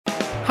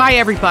Hi,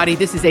 everybody.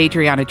 This is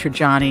Adriana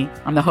Trajani.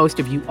 I'm the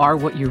host of You Are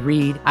What You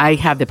Read. I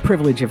have the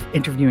privilege of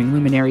interviewing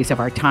luminaries of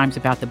our times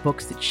about the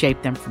books that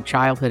shaped them from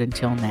childhood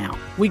until now.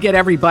 We get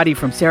everybody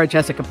from Sarah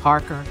Jessica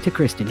Parker to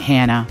Kristen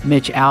Hanna,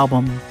 Mitch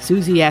Albom,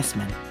 Susie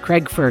Essman,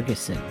 Craig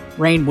Ferguson,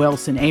 Rainn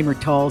Wilson, Amor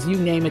Tolls, you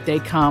name it, they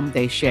come,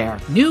 they share.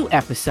 New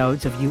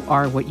episodes of You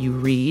Are What You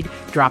Read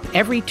drop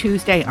every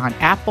Tuesday on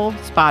Apple,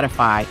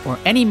 Spotify, or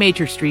any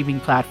major streaming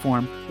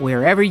platform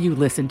wherever you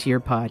listen to your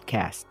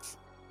podcasts.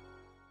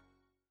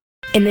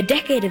 In the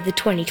decade of the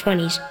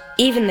 2020s,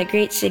 even the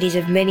great cities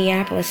of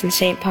Minneapolis and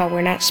St. Paul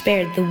were not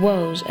spared the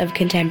woes of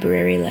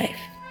contemporary life.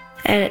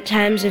 And at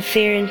times of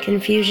fear and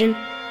confusion,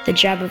 the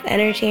job of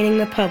entertaining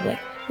the public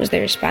was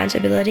the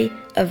responsibility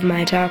of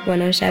My Talk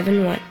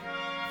 1071,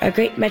 a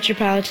great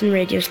metropolitan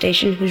radio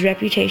station whose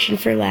reputation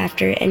for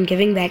laughter and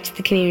giving back to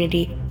the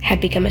community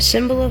had become a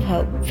symbol of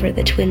hope for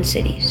the Twin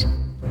Cities.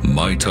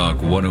 My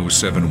Talk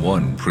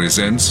 1071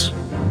 presents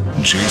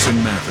Jason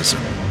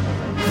Matheson,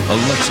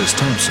 Alexis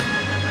Thompson,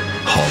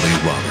 Holly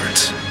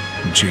Roberts.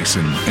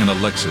 Jason and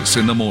Alexis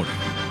in the morning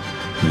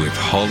with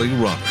Holly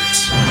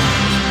Roberts.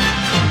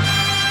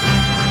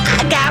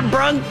 I got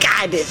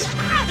bronchitis.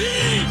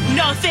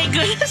 No, thank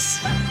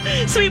goodness.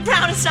 Sweet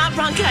brown, it's not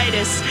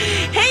bronchitis.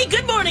 Hey,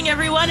 good morning,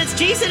 everyone. It's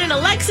Jason and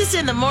Alexis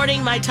in the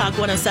morning. My Talk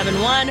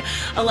 1071.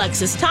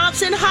 Alexis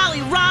Thompson,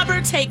 Holly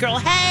Roberts. Hey, girl,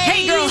 hey.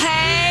 Hey, girl,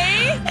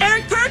 hey.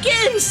 Eric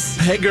Perkins.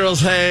 Hey, girls,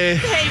 hey.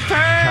 Hey, Perk.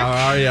 How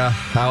are ya?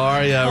 How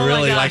are ya? Oh,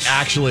 really, my like, gosh.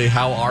 actually,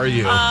 how are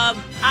you?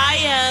 I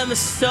am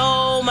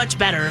so much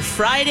better.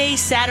 Friday,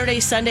 Saturday,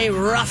 Sunday,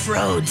 rough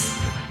roads.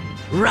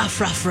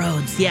 Rough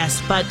roads,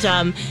 yes. But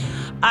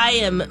I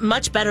am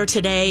much better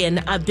today,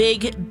 and a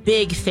big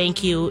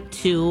thank you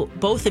to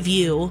both of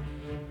you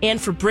and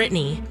for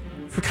Brittany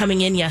for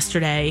coming in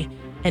yesterday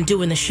and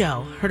doing the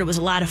show. Heard it was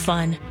a lot of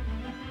fun.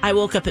 I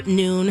woke up at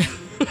noon.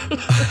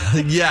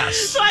 Yes.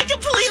 So I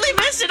completely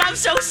missed it. I'm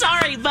so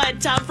sorry.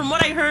 But from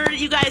what I heard,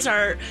 you guys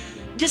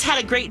just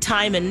had a great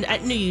time, and I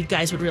knew you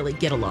guys would really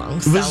get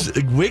along. So. Was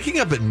waking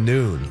up at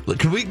noon.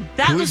 Can we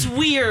was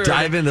weird.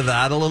 Dive into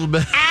that a little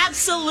bit?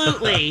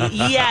 Absolutely.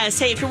 Yes.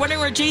 Hey, if you're wondering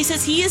where Jace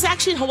is, he is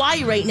actually in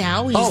Hawaii right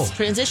now. He's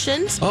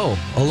transitioned. Oh,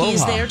 aloha.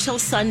 He's there till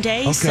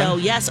Sunday. Okay. So,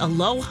 yes,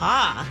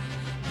 aloha.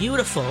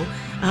 Beautiful.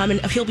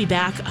 And he'll be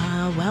back,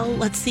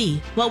 let's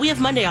see. Well, we have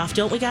Monday off,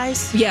 don't we,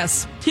 guys?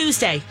 Yes.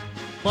 Tuesday.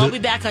 Well, I'll be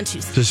back on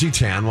Tuesday. Does he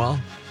tan well?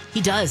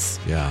 He does.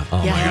 Yeah.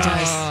 Oh, yeah, my he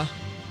gosh. does.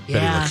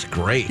 Bet he looks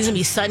great. He's going to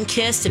be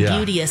sun-kissed and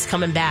beauteous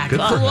coming back.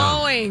 Good for him.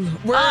 Glowing.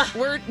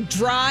 We're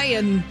dry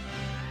and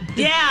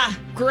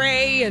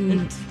gray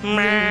and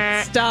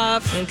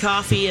stuff. And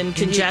coffee and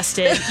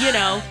congested, you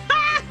know.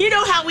 You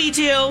know how we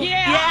do.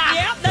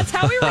 Yeah. That's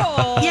how we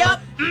roll.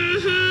 Yep.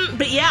 Mm-hmm.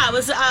 But yeah, it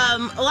was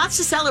lots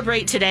to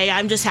celebrate today.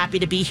 I'm just happy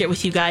to be here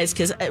with you guys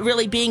because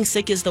really being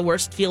sick is the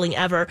worst feeling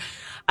ever.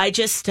 I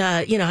just,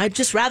 I'd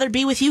just rather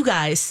be with you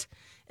guys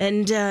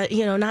and,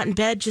 not in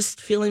bed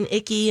just feeling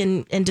icky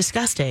and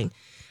disgusting.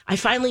 I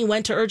finally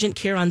went to urgent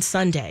care on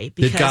Sunday.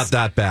 Because, it got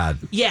that bad.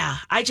 Yeah.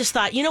 I just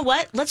thought, you know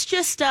what? Let's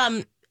just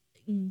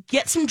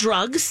get some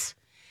drugs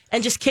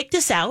and just kick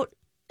this out.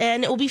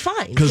 And it will be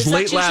fine. Because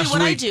late that's last what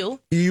week, I do.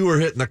 You were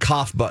hitting the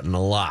cough button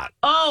a lot.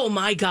 Oh,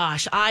 my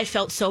gosh. I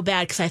felt so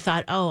bad because I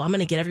thought, I'm going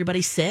to get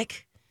everybody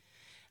sick.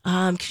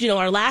 Because,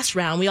 our last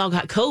round, we all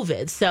got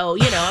COVID. So,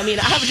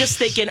 I was just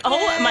thinking,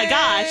 oh, my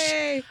gosh,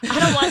 I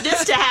don't want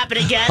this to happen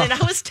again. And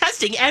I was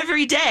testing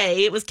every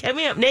day. It was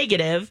coming up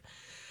negative.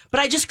 But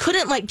I just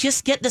couldn't,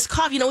 just get this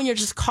cough. When you're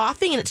just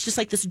coughing and it's just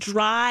like this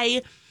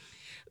dry,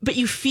 but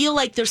you feel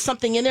like there's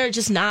something in there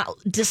just not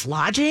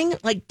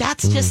dislodging. Like,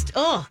 that's just,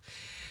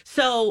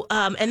 So,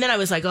 and then I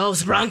was like,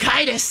 it's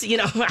bronchitis.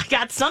 I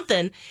got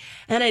something.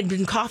 And I'd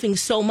been coughing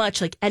so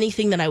much, like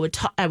anything that I would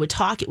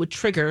talk, it would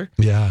trigger.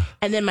 Yeah.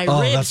 And then my ribs.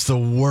 Oh, that's the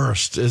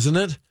worst, isn't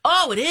it?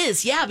 Oh, it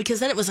is. Yeah.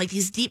 Because then it was like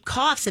these deep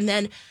coughs. And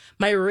then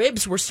my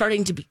ribs were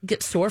starting to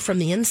get sore from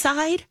the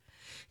inside.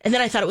 And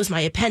then I thought it was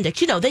my appendix.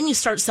 Then you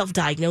start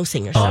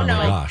self-diagnosing yourself. Oh,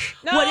 my gosh.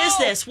 What is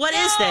this? What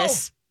is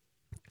this?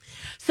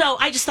 So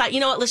I just thought,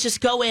 let's just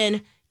go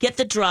in, get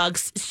the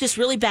drugs. It's just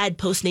really bad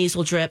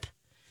post-nasal drip.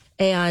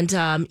 And,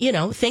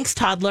 thanks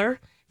toddler,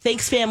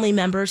 thanks family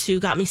members who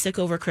got me sick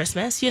over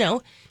Christmas,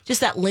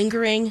 just that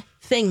lingering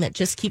thing that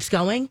just keeps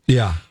going.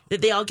 Yeah.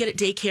 That they all get at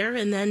daycare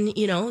and then,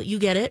 you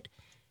get it.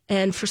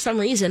 And for some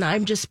reason,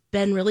 I've just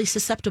been really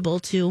susceptible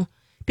to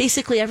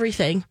basically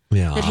everything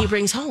that he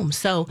brings home.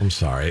 So I'm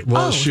sorry.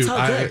 Well, shoot,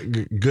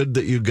 good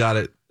that you got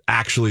it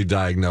actually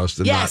diagnosed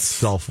and not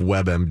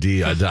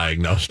self-WebMD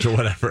diagnosed or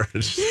whatever.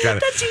 It's just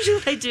that's usually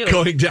what I do.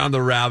 Going down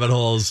the rabbit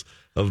holes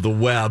of the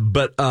web,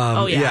 but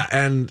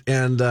and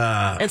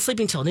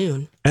sleeping till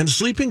noon. And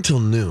sleeping till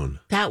noon.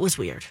 That was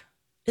weird.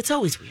 It's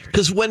always weird.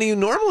 Because when are you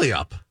normally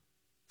up?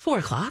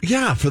 4:00.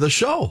 Yeah, for the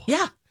show.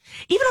 Yeah.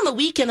 Even on the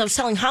weekend, I was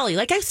telling Holly,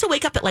 I still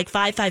wake up at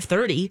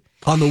 5:30.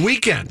 On the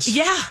weekends?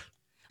 Yeah.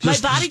 My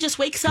body just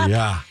wakes up.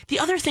 Yeah. The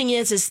other thing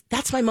is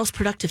that's my most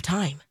productive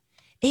time.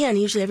 And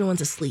usually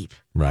everyone's asleep.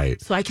 Right.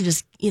 So I can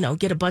just,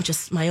 get a bunch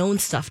of my own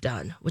stuff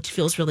done, which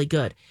feels really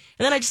good.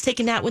 And then I just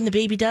take a nap when the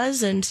baby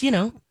does and,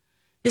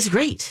 is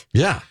great.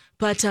 Yeah.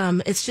 But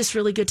it's just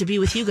really good to be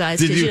with you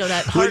guys because,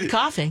 that hard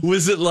coughing.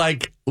 Was it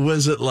like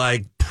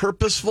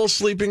purposeful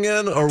sleeping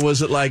in, or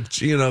was it like,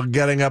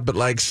 getting up at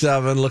like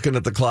 7, looking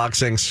at the clock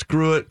saying,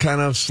 screw it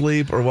kind of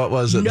sleep, or what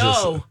was it?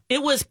 No,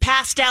 it was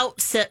passed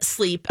out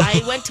sleep.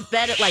 I went to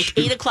bed at like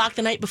 8 o'clock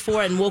the night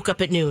before and woke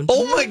up at noon.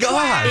 Oh my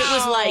gosh. It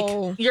was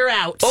like, you're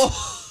out.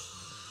 Oh.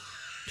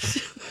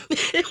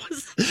 It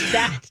was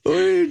that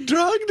Were you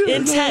drugged?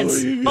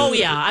 intense. No,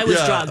 I was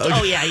drugged. Okay.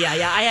 Oh yeah.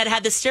 I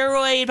had the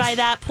steroid by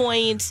that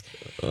point,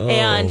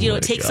 and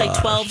it takes like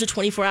 12 to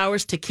 24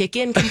 hours to kick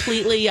in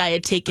completely. I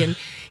had taken,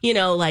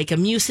 like a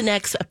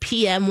Mucinex, a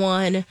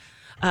PM1,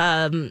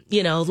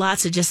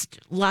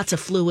 lots of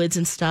fluids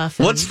and stuff.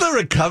 And what's the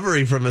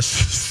recovery from a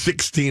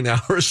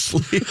 16-hour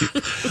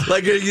sleep?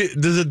 Like,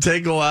 does it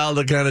take a while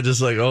to kind of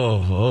just like,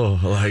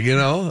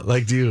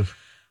 do you?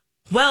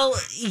 Well,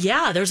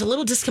 yeah, there's a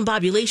little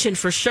discombobulation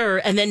for sure.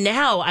 And then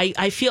now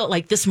I feel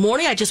like this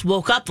morning I just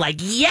woke up like,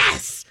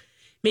 yes!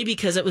 Maybe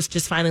because it was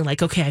just finally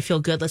like, okay, I feel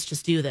good. Let's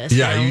just do this.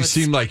 Yeah, you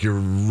seem like you're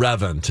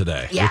revving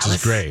today, which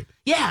is great.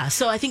 Yeah,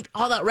 so I think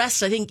all that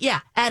rest,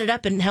 added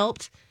up and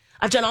helped.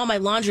 I've done all my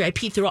laundry. I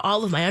peed through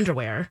all of my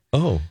underwear.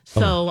 Oh.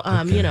 So,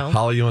 okay.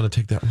 Holly, you want to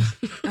take that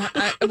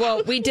one?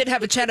 Well, we did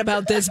have a chat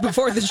about this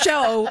before the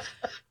show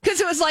because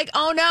it was like,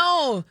 oh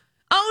no,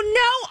 all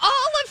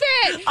of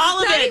it.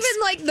 Not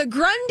even like the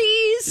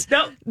Grundies,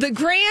 the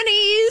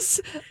grannies,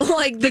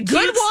 like the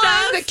good one,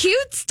 stuff. the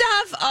cute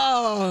stuff.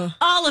 Oh,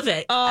 all of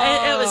it.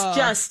 It was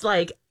just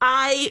like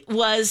it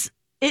was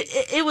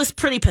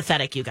pretty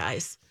pathetic, you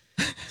guys.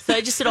 So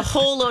I just did a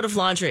whole load of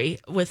laundry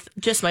with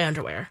just my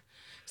underwear.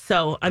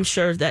 So I'm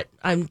sure that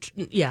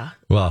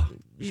Well,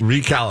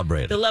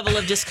 recalibrate. The level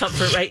of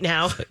discomfort right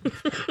now.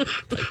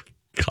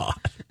 God.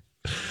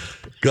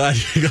 Glad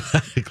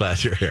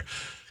you're here.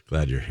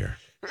 Glad you're here.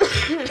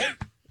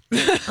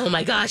 Oh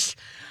my gosh.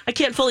 I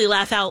can't fully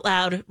laugh out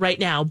loud right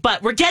now,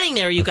 but we're getting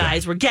there, you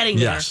guys. We're getting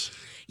there.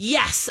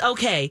 Yes.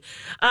 Okay.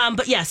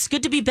 But yes,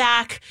 good to be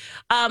back.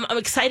 I'm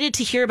excited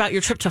to hear about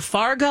your trip to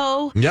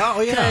Fargo. Yeah.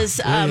 Oh, yeah. Because,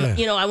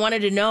 I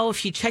wanted to know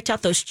if you checked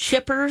out those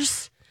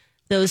chippers,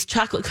 those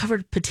chocolate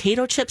covered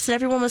potato chips that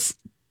everyone was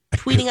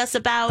tweeting us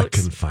about. I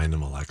couldn't find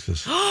them,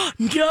 Alexis.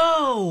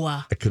 No.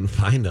 I couldn't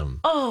find them.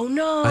 Oh,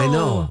 no. I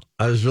know.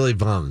 I was really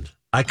bummed.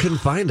 I couldn't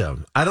find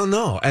them. I don't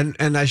know. And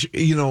I,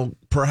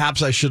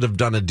 perhaps I should have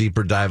done a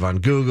deeper dive on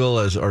Google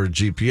or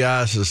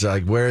GPS. It's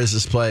like, where is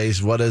this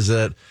place? What is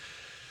it?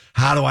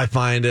 How do I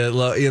find it?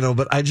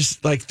 But I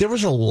just there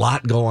was a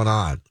lot going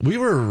on. We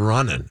were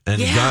running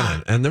and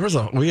gunning, and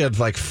we had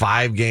like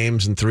 5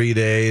 games in 3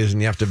 days,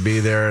 and you have to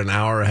be there an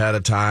hour ahead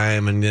of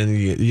time, and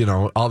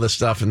then all this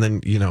stuff, and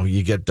then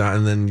you get done,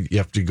 and then you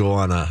have to go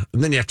on and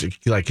then you have to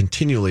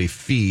continually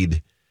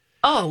feed.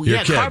 Oh your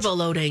kids. Carbo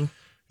loading.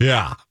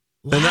 Yeah.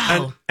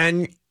 Wow.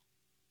 And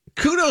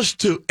kudos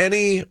to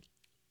any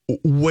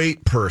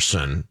weight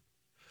person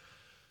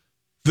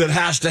that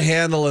has to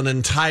handle an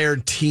entire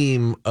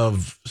team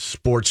of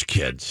sports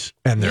kids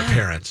and their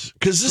parents.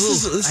 Because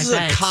this is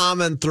a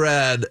common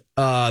thread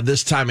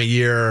this time of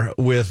year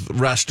with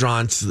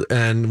restaurants,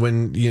 and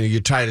when you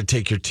try to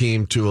take your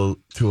team to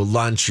a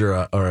lunch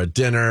or a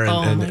dinner,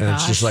 and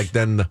it's just like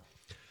and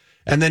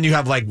then you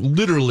have like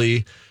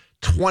literally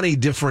 20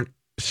 different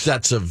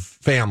sets of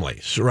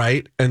families,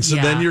 right? And so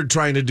then you're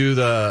trying to do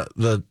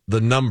the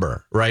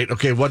number, right?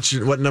 Okay,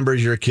 what number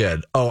is your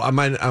kid? Oh,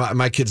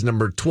 my kid's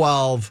number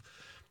 12.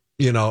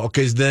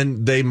 Okay, so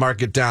then they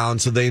mark it down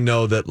so they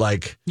know that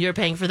like you're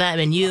paying for that,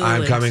 and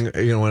I'm coming.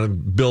 When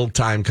bill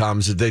time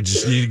comes,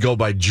 you go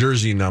by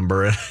jersey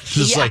number. It's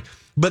just like,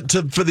 but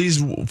for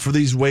these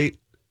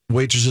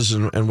waitresses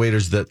and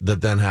waiters that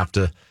then have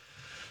to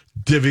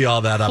divvy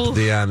all that up at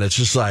the end, it's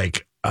just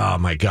like, oh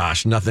my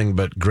gosh, nothing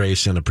but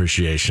grace and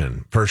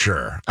appreciation for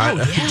sure. Oh,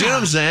 do you know what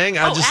I'm saying?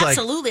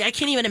 Absolutely. I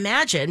can't even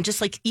imagine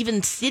just like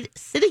even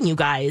sitting you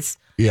guys.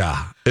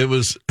 Yeah, it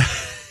was.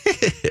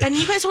 And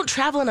you guys don't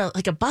travel in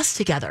a bus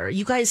together.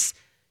 You guys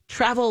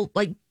travel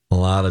like a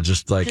lot of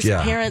just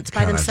parents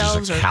by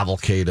themselves, just a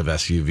cavalcade of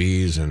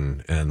SUVs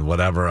and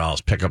whatever else,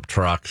 pickup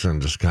trucks,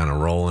 and just kind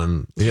of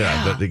rolling.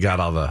 Yeah, but they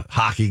got all the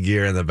hockey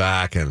gear in the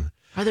back. And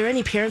are there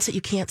any parents that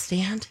you can't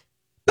stand?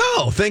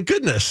 No, thank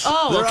goodness.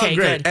 Oh, they're okay, all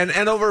great. good.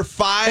 And over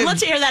 5, I'd love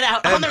to hear that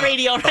out on the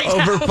radio right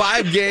now. Over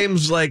 5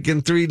 games, like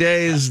in 3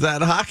 days,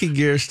 that hockey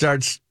gear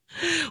starts.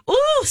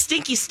 Ooh,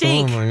 stinky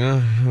stink. Oh my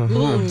god!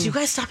 Ooh, do you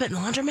guys stop at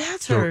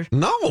laundromats or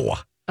no?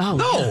 Oh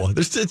no!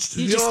 Yeah.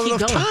 You don't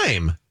have enough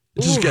time.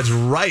 It just gets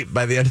right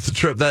by the end of the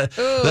trip.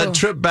 That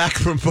trip back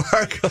from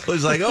Fargo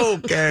is like,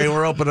 okay,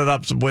 we're opening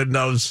up some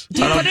windows.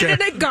 Do you put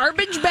it in a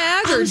garbage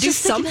bag or do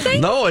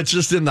something? No, it's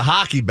just in the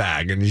hockey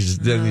bag, and you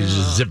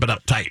just zip it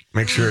up tight.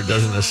 Make sure it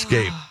doesn't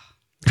escape.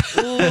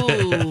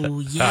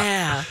 Ooh,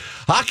 yeah.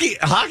 Hockey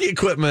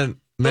equipment.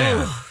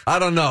 Man, I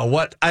don't know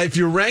what if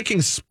you're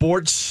ranking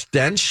sports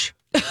stench.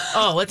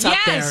 Oh, it's up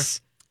there.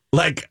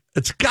 Like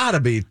it's got to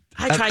be.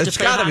 It's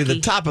got to be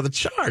the top of the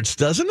charts,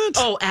 doesn't it?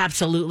 Oh,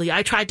 absolutely.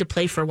 I tried to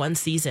play for one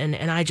season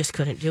and I just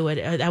couldn't do it.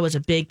 That was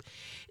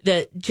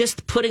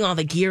just putting all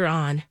the gear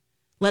on.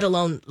 let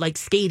alone like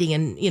skating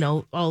and,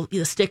 all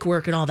the stick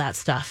work and all that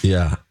stuff.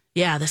 Yeah.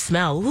 Yeah, the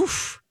smell.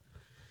 Oof.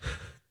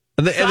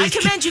 And I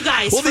commend you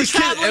guys for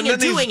traveling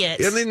and doing it.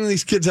 And then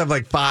these kids have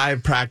like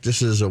 5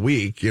 practices a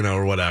week,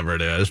 or whatever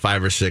it is,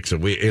 5 or 6 a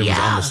week. It was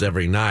almost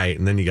every night,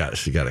 and then you got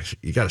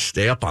to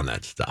stay up on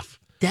that stuff.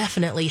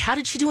 Definitely. How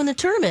did she do in the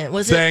tournament?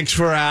 Thanks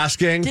for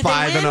asking.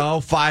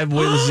 5-0, 5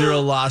 wins,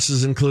 0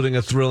 losses, including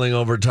a thrilling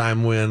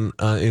overtime win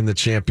in the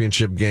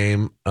championship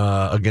game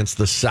against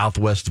the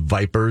Southwest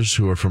Vipers,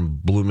 who are from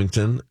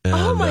Bloomington. And,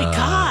 oh my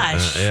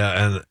gosh!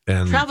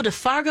 And traveled to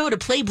Fargo to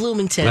play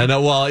Bloomington. I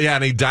know. Well,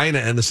 and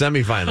Edina in the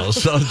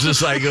semifinals. So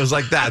it was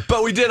like that.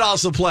 But we did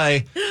also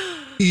play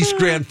East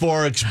Grand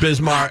Forks,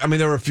 Bismarck. I mean,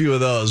 there were a few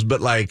of those,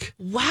 but like,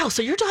 wow.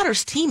 So your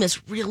daughter's team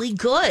is really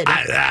good.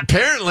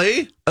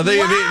 Apparently, they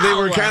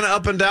were kind of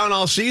up and down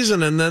all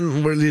season, and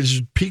then they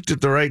just peaked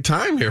at the right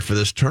time here for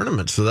this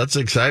tournament. So that's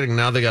exciting.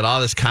 Now they got all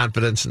this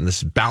confidence and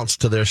this bounce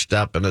to their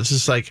step, and it's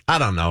just like, I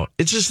don't know.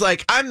 It's just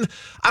like I'm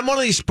one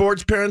of these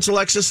sports parents,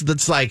 Alexis.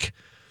 That's like,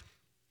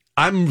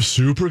 I'm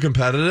super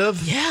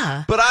competitive.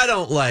 Yeah, but I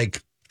don't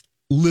like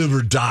live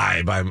or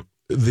die by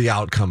the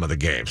outcome of the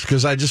games,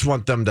 because I just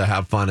want them to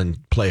have fun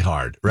and play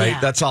hard, right?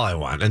 Yeah. That's all I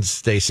want, and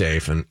stay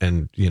safe and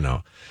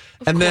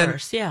of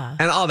course,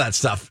 and all that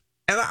stuff.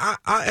 And I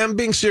am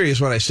being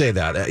serious when I say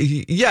that.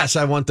 Yes,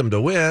 I want them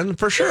to win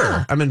for sure.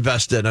 Yeah. I'm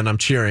invested and I'm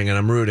cheering and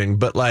I'm rooting,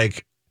 but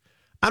like,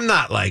 I'm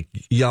not like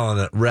yelling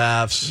at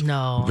refs.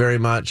 No, very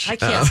much. I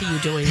can't see you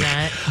doing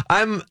that.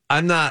 I'm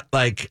not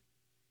like,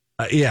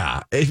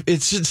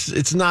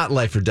 it's not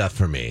life or death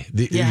for me.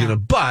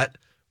 But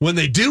when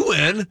they do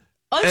win.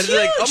 Oh, it's huge.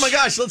 Like, oh my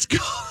gosh, let's go.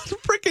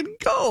 Freaking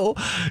go.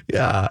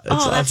 Yeah.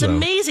 That's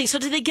amazing. So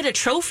did they get a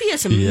trophy or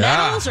some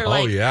medals or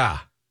like? Oh yeah.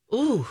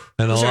 Ooh.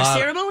 And was there a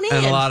ceremony?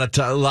 And a lot of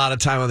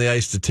time on the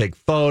ice to take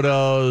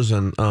photos,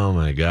 and oh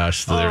my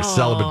gosh, their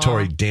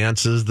celebratory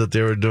dances that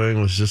they were doing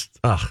was just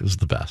it was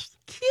the best.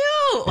 Cute.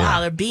 Yeah.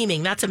 Wow, they're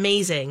beaming. That's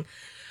amazing.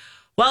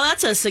 Well,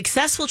 that's a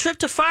successful trip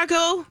to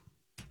Fargo.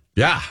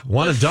 Yeah,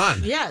 one and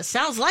done. Yeah,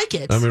 sounds like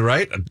it. I mean,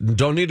 right?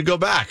 Don't need to go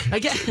back.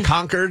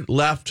 Conquered,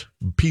 left,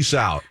 peace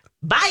out.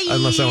 Bye.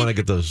 Unless I want to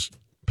get those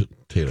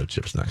potato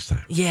chips next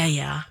time.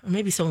 Yeah. Or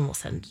maybe someone will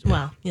send.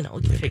 Well, we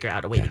can figure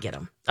out a way to get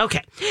them.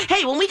 Okay.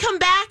 Hey, when we come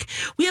back,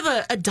 we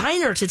have a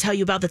diner to tell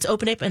you about that's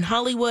opening up in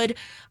Hollywood.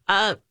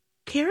 Karen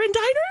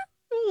Diner?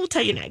 We'll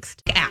tell you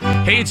next.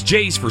 Hey, it's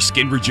Jay's for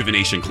Skin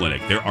Rejuvenation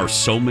Clinic. There are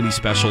so many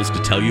specials to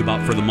tell you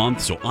about for the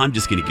month, so I'm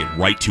just going to get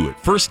right to it.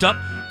 First up,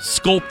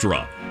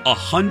 Sculptra.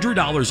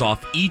 $100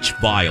 off each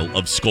vial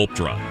of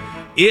Sculptra.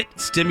 It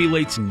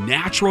stimulates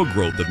natural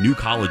growth of new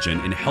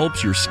collagen and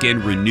helps your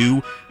skin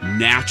renew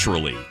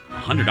naturally.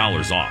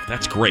 $100 off.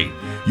 That's great.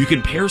 You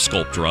can pair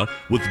Sculptra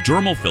with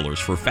dermal fillers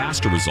for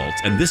faster results.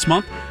 And this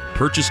month,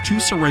 purchase 2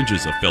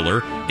 syringes of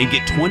filler and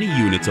get 20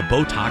 units of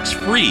Botox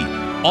free.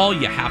 All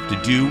you have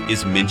to do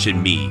is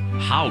mention me.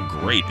 How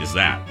great is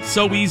that?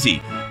 So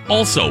easy.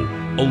 Also,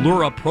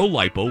 Allura Pro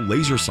Lipo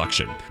Laser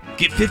Suction.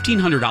 Get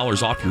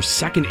 $1,500 off your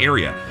second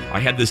area. I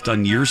had this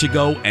done years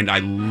ago, and I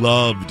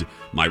loved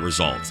my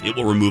results. It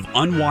will remove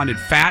unwanted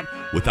fat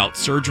without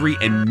surgery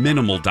and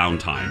minimal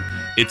downtime.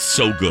 It's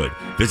so good.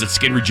 Visit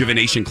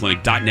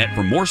skinrejuvenationclinic.net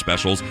for more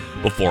specials,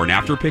 before and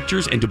after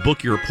pictures, and to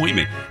book your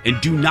appointment. And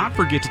do not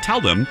forget to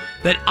tell them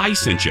that I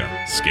sent you.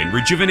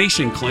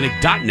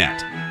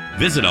 skinrejuvenationclinic.net.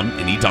 Visit them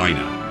in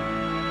Edina.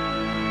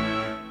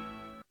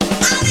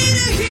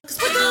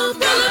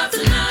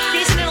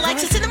 Jason and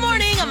Alexis in the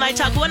morning on My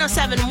Talk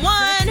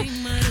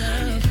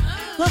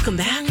 107.1. Welcome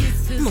back.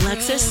 I'm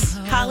Alexis,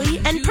 Holly,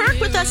 and Perk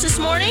with us this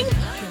morning.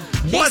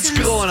 What's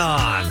going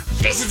on?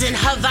 This is in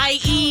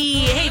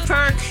Hawaii. Hey,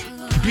 Perk.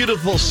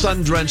 Beautiful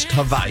sun-drenched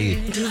Hawaii.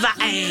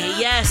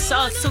 Yes.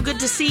 Oh, it's so good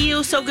to see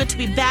you. So good to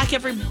be back,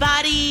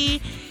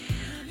 everybody.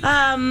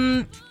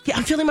 I'm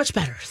feeling much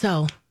better,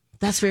 so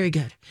that's very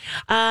good.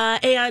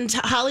 And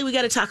Holly, we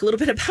got to talk a little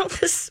bit about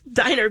this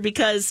diner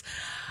because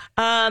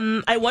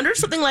I wonder if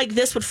something like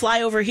this would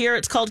fly over here.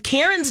 It's called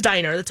Karen's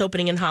Diner that's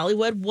opening in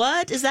Hollywood.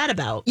 What is that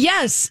about?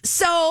 Yes.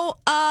 So,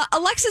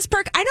 Alexis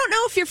Perk, I don't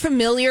know if you're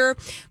familiar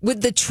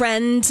with the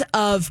trend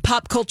of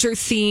pop culture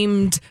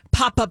themed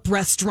pop-up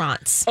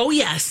restaurants. Oh,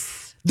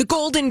 yes. The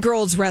Golden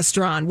Girls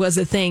restaurant was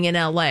a thing in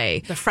LA.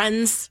 The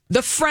Friends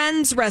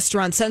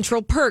restaurant,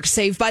 Central Perk,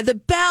 Saved by the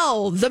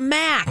Bell, the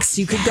Max.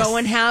 You could go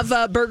and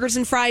have burgers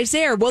and fries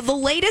there. Well, the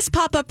latest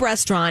pop-up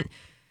restaurant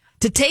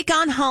to take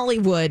on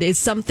Hollywood is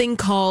something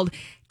called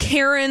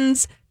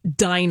Karen's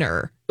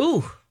Diner.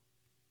 Ooh.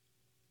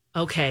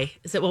 Okay.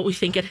 Is it what we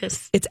think it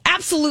is? It's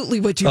absolutely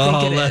what you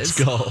think it is.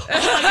 Let's go. Oh,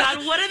 my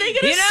God. What are they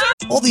going to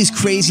serve? All these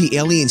crazy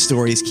alien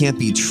stories can't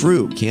be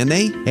true, can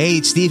they? Hey,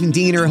 it's Stephen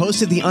Diener,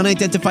 host of the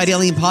Unidentified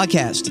Alien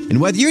Podcast.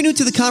 And whether you're new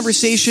to the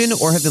conversation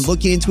or have been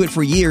looking into it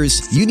for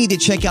years, you need to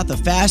check out the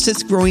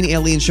fastest growing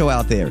alien show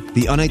out there,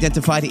 the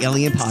Unidentified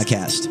Alien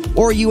Podcast,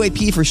 or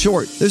UAP for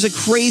short. There's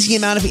a crazy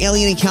amount of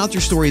alien encounter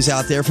stories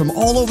out there from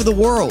all over the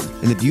world.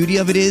 And the beauty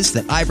of it is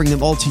that I bring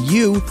them all to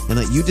you and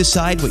let you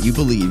decide what you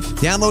believe.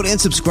 Download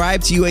and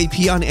subscribe to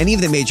UAP on any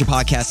of the major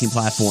podcasting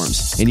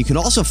platforms. And you can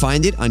also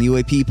find it on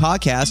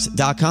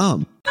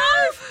UAPpodcast.com.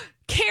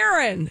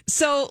 Karen.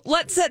 So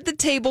let's set the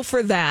table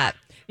for that.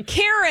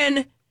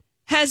 Karen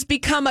has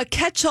become a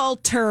catch-all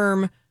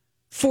term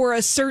for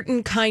a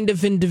certain kind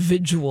of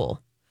individual.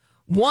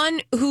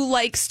 One who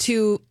likes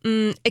to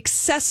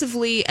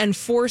excessively and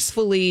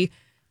forcefully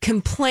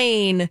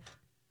complain,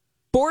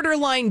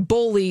 borderline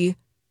bully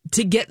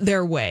to get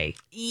their way.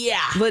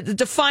 Yeah. Let's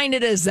define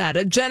it as that,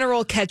 a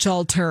general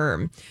catch-all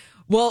term.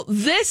 Well,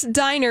 this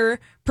diner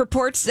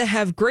purports to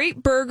have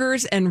great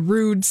burgers and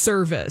rude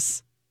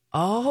service.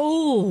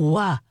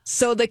 Oh.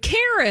 So the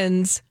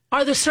Karens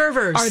are the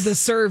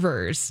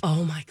servers.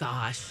 Oh, my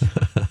gosh.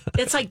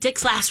 It's like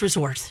Dick's Last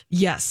Resort.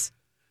 Yes.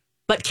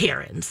 But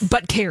Karens.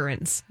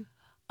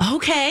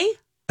 Okay.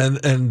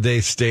 And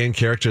they stay in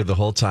character the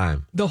whole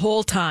time.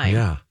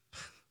 Yeah.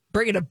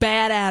 Bringing a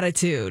bad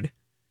attitude.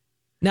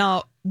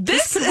 Now,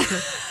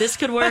 this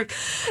could work.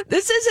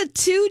 This is a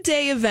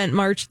 2-day event,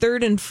 March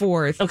 3rd and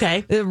 4th.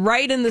 Okay.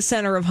 Right in the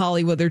center of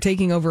Hollywood. They're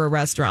taking over a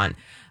restaurant.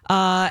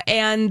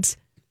 And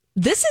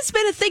this has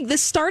been a thing.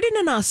 This started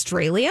in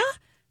Australia.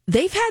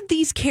 They've had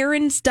these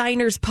Karen's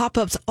Diners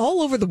pop-ups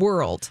all over the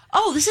world.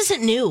 Oh, this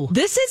isn't new.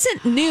 This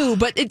isn't new,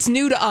 but it's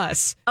new to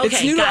us. Okay,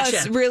 it's new gotcha. to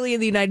us, really,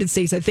 in the United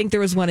States. I think there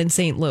was one in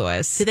St.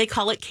 Louis. Do they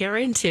call it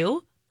Karen,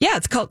 too? Yeah,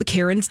 it's called the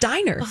Karen's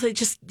Diner. Oh, it's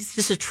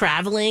just a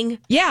traveling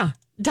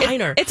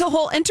diner. It's a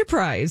whole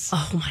enterprise.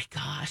 Oh, my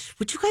gosh.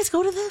 Would you guys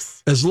go to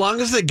this? As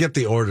long as they get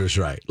the orders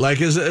right. Like,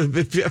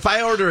 if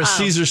I order a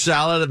Caesar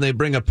salad and they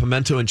bring a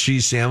pimento and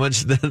cheese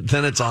sandwich,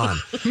 then it's on.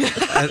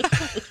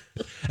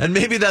 And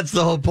maybe that's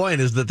the whole point,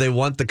 is that they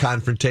want the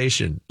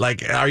confrontation.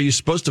 Like, are you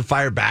supposed to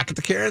fire back at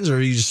the Karens, or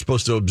are you just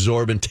supposed to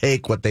absorb and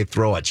take what they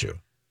throw at you?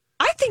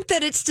 I think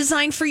that it's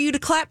designed for you to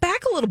clap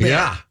back a little bit.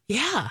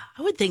 Yeah,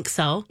 I would think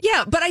so.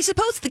 Yeah, but I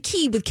suppose the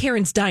key with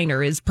Karen's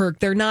Diner is, Perk,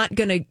 they're not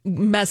going to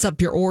mess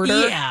up your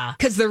order. Yeah.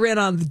 Because they're in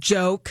on the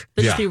joke.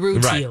 They'll just be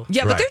rude to you.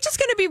 Yeah, but they're just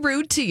going to be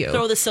rude to you.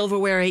 Throw the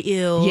silverware at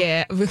you.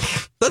 Yeah.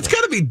 That's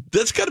got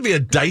to be a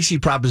dicey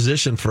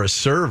proposition for a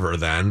server,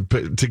 then,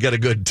 to get a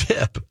good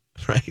tip,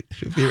 right?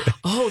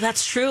 Oh,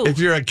 that's true. If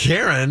you're a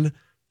Karen,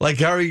 like,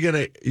 how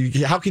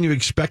can you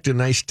expect a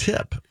nice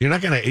tip? You're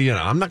not gonna,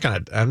 I'm not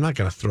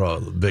gonna throw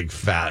a big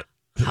fat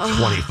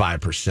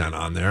 25%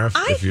 on there.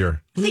 If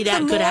you're good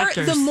actors. Good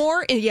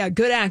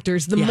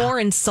actors. The more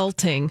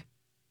insulting,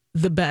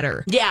 the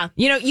better. Yeah.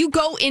 You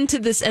go into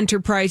this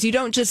enterprise, you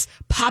don't just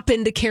pop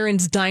into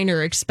Karen's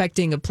Diner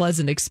expecting a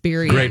pleasant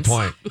experience. Great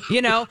point.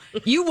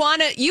 You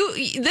want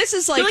to, this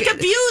is like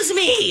abuse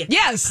me.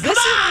 Yes. Come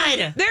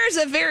on. There's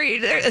a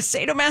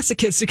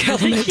sadomasochistic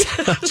element.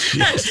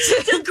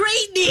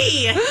 Degrade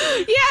me.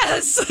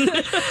 Yes.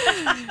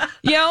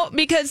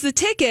 Because the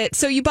ticket,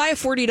 so you buy a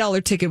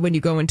 $40 ticket when you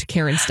go into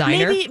Karen's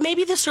Diner.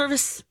 Maybe the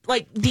service,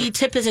 like the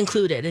tip is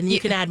included and you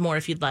can add more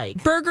if you'd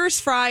like. Burgers,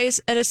 fries,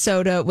 and a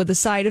soda with a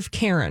side of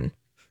Karen,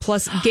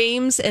 plus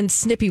games and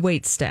snippy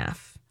wait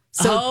staff.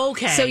 So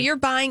you're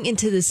buying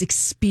into this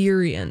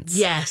experience.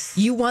 Yes.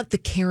 You want the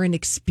Karen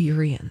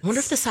experience. I wonder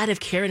if the side of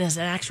Karen is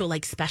an actual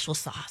special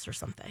sauce or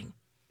something.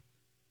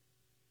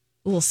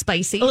 A little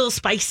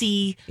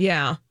spicy.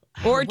 Yeah.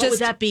 Or what would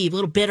that be? A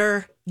little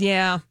bitter?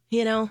 Yeah.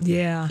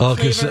 Yeah. Oh,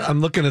 because I'm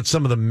looking at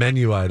some of the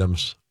menu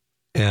items,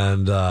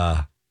 and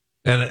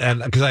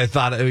because I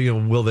thought,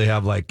 will they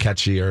have like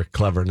catchy or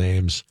clever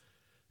names?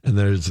 And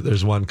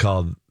there's one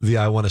called the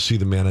I Want to See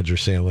the Manager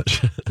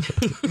sandwich.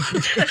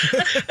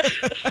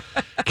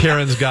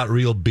 Karen's Got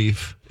Real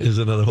Beef is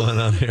another one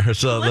on here.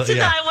 So what's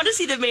I Want to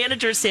See the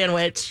Manager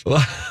sandwich?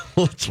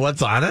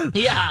 What's on it?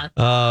 Yeah. Is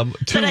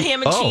that a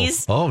ham and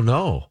cheese? Oh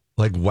no,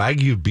 like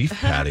Wagyu beef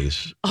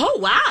patties. Oh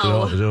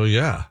wow. Oh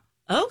yeah.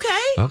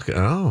 Okay.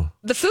 Oh.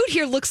 The food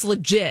here looks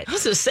legit. I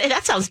was going to say,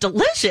 that sounds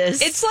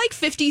delicious. It's like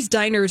 50s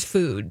diners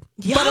food,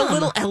 but a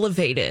little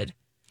elevated.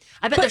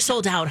 I bet they're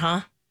sold out,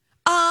 huh?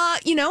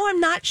 I'm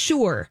not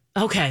sure.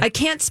 Okay. I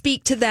can't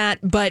speak to that,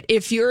 but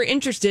if you're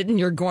interested and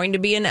you're going to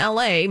be in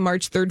LA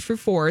March 3rd through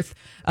 4th,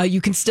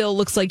 you can still,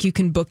 looks like you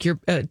can book your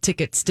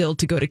ticket still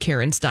to go to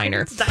Karen's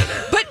Diner.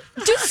 But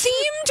do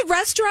themed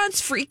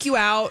restaurants freak you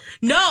out?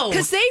 No.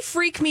 Because they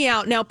freak me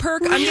out. Now,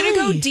 Perk, really? I'm going to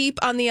go deep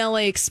on the LA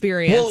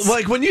experience. Well,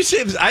 like when you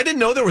say, I didn't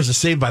know there was a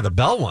Saved by the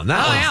Bell one.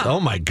 Oh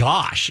my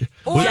gosh.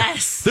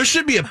 Yes. There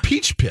should be a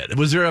Peach Pit.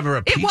 Was there ever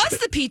a Peach Pit? It was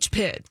the Peach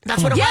Pit.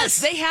 That's what it was.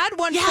 Yes, they had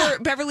one for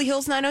Beverly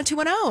Hills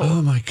 90210.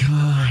 Oh my gosh.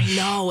 I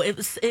know.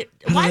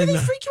 Why do they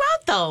freak you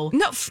out, though?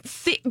 No,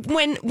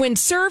 when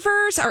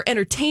servers are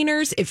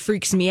entertainers, it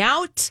freaks me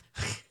out.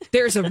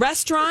 There's a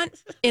restaurant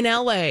in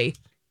LA,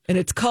 and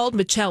it's called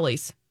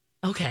Michelli's.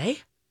 Okay.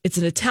 It's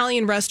an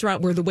Italian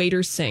restaurant where the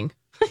waiters sing.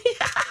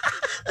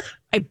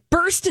 I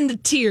burst into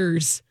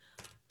tears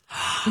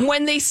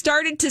when they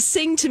started to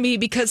sing to me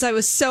because I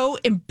was so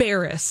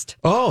embarrassed.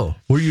 Oh,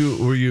 were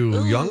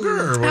you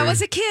younger? Or I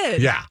was a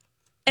kid. Yeah.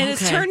 And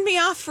it's turned me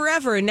off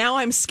forever, and now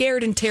I'm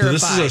scared and terrified.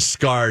 So this is a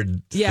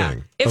scarred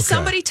thing. If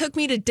somebody took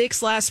me to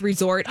Dick's Last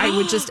Resort, I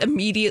would just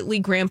immediately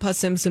Grandpa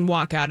Simpson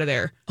walk out of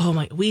there. Oh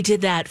my! We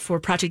did that for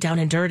Project Down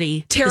and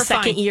Dirty.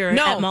 Terrifying. The second year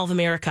at Mall of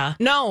America.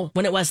 No.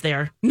 When it was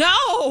there.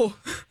 No.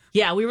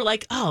 Yeah, we were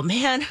like, oh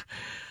man,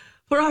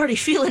 we're already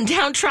feeling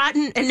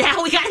downtrodden, and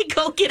now we got to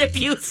go get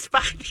abused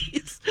by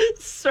these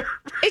servers.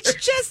 It's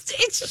just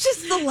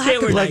the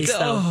lack of nice,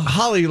 though.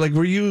 Holly, like,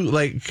 were you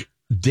like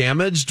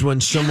damaged when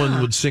someone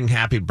would sing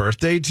happy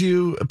birthday to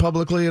you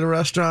publicly at a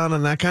restaurant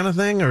and that kind of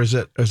thing? Or is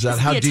that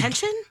how deep?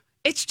 Attention?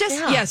 It's just,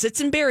 yes,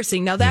 it's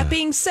embarrassing. Now, that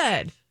being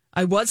said,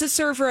 I was a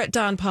server at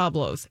Don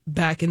Pablo's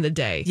back in the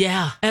day.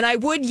 Yeah. And I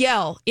would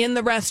yell in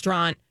the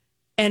restaurant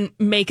and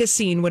make a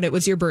scene when it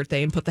was your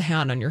birthday and put the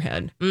hat on your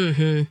head.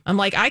 Mm-hmm. I'm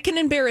like, I can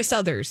embarrass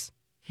others.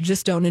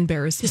 Just don't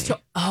embarrass me.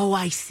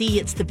 I see.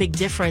 It's the big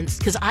difference.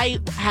 Because I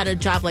had a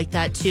job like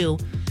that, too.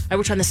 I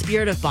worked on the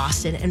Spirit of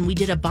Boston, and we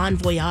did a Bon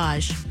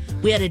Voyage.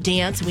 We had a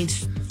dance, and we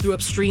threw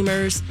up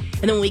streamers.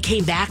 And then when we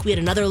came back, we had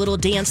another little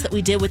dance that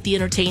we did with the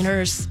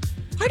entertainers.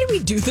 Why do we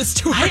do this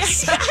to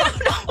us? I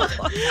don't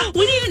know.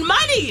 We needed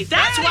money.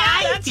 That's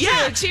why. That's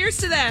true. Cheers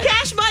to that.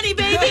 Cash money,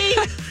 baby.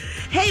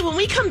 Hey, when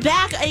we come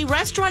back, a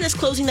restaurant is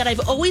closing that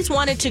I've always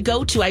wanted to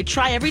go to. I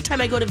try every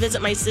time I go to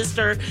visit my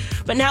sister,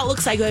 but now it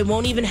looks like I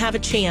won't even have a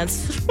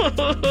chance.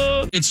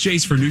 It's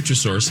Jace for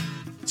Nutrisource.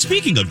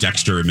 Speaking of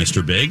Dexter and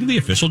Mr. Big, the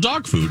official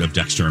dog food of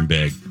Dexter and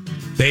Big.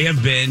 They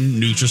have been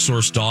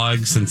Nutrisource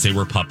dogs since they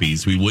were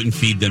puppies. We wouldn't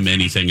feed them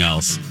anything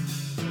else.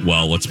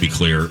 Well, let's be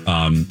clear.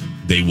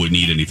 They wouldn't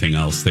eat anything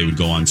else. They would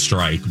go on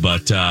strike.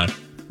 But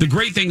the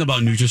great thing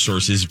about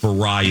Nutrisource is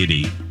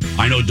variety.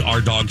 I know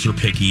our dogs are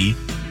picky.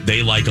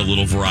 They like a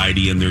little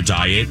variety in their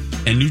diet,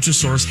 and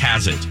Nutrisource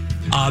has it.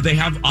 They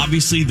have,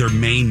 obviously, their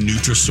main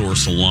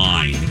Nutrisource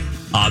line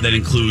that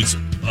includes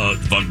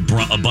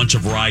a bunch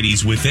of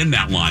varieties within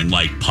that line,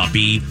 like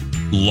puppy,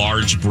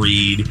 large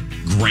breed,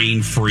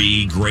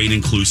 grain-free,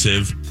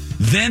 grain-inclusive.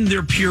 Then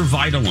their Pure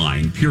Vita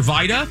line. Pure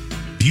Vita,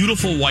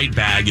 beautiful white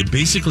bag. It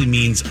basically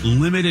means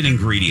limited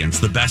ingredients,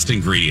 the best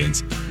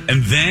ingredients.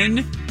 And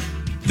then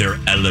their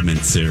Element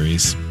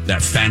series,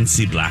 that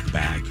fancy black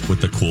bag with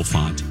the cool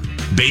font.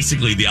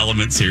 Basically, the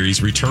Element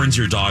series returns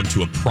your dog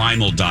to a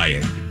primal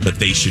diet that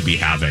they should be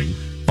having.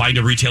 Find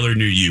a retailer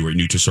near you at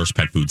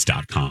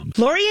NutrisourcePetFoods.com.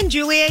 Lori and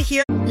Julia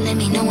here. Let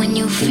me know when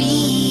you're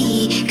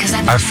free, 'cause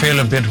I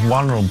feel a bit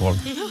vulnerable.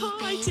 Oh,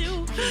 I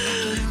do.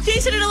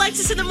 Jason and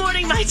Alexis in the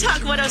morning, My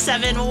Talk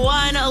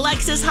 107.1.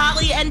 Alexis,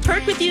 Holly, and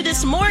Perk with you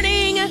this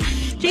morning.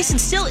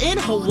 Jason's still in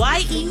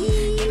Hawaii.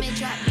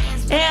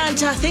 And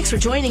thanks for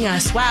joining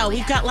us. Wow,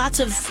 we've got lots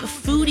of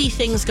foodie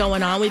things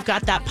going on. We've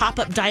got that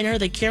pop-up diner,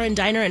 the Karen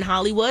Diner in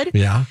Hollywood.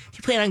 Yeah. If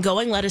you plan on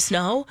going, let us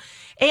know.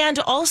 And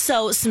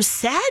also some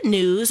sad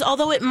news,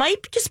 although it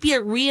might just be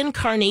a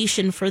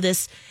reincarnation for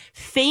this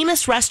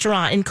famous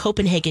restaurant in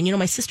Copenhagen. You know,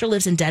 my sister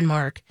lives in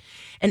Denmark.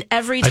 And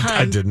every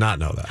time... I did not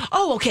know that.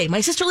 Oh, okay.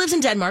 My sister lives in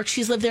Denmark.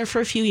 She's lived there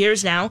for a few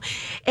years now.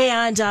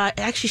 And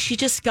actually, she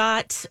just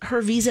got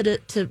her visa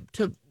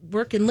to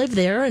work and live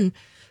there. And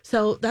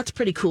so that's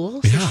pretty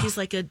cool. So she's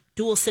like a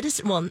dual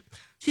citizen. Well,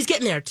 she's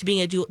getting there to being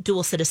a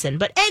dual citizen.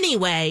 But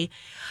anyway,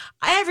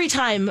 every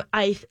time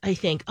I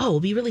think, oh, it'll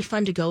be really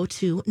fun to go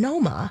to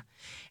Noma.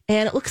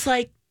 And it looks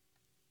like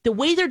the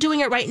way they're doing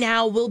it right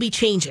now will be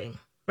changing.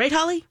 Right,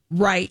 Holly?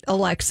 Right,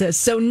 Alexis.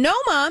 So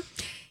Noma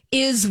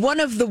is one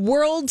of the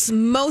world's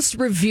most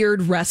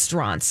revered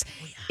restaurants.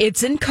 Oh, yeah.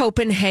 It's in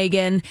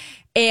Copenhagen,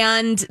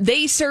 and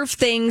they serve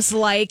things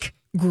like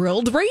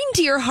grilled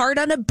reindeer heart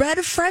on a bed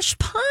of fresh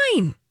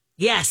pine.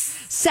 Yes.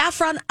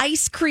 Saffron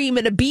ice cream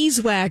in a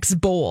beeswax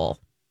bowl.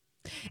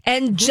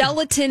 And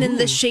gelatin in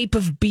the shape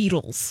of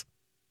beetles.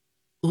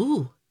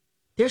 Ooh.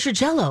 There's your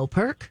Jell-O,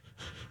 Perk.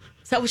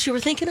 Is that what you were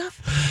thinking of?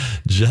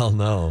 Gel,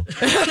 no.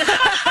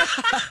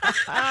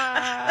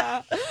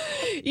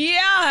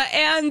 Yeah,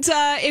 and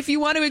if you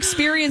want to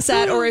experience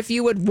that, or if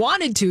you would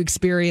wanted to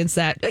experience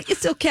that, you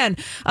still can.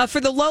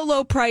 For the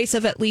low price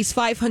of at least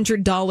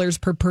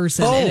 $500 per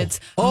person, and it's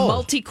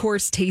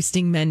multi-course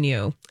tasting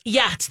menu.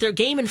 Yeah, it's their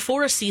game and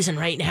forest season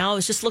right now. I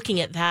was just looking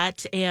at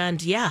that,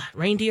 and yeah,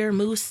 reindeer,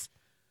 moose,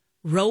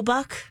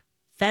 roebuck,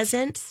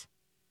 pheasant,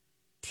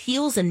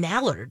 teals, and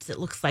mallards. It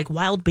looks like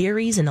wild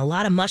berries and a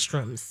lot of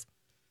mushrooms.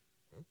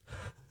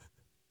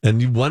 And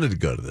you wanted to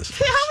go to this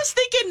place. I was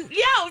thinking,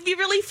 it would be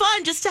really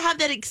fun just to have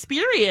that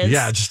experience.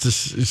 Yeah, just to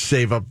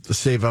save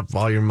up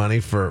all your money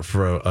for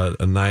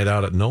a night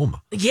out at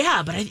Noma.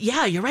 Yeah, but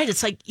you're right.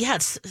 It's like,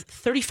 it's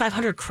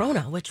 3,500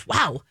 krona, which,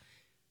 wow.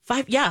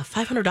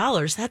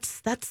 $500.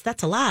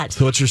 That's a lot.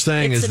 So what you're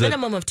saying is that... It's a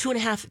minimum of 2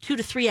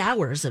 to 3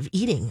 hours of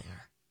eating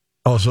there.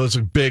 Oh, so it's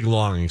a big,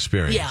 long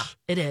experience. Yeah,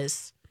 it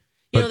is.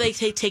 They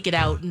take it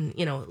out and,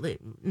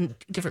 in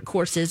different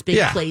courses, big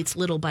plates,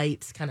 little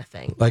bites kind of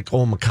thing. Like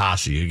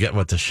omakase, you get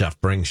what the chef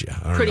brings you.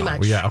 Pretty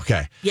much. Yeah,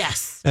 okay.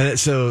 Yes. And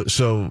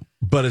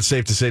but it's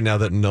safe to say now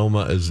that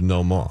Noma is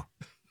no more.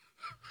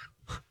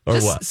 Or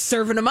just what?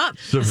 Serving them up.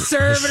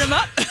 Serving them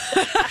up.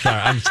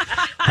 Sorry,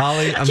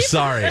 Holly, I'm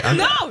sorry.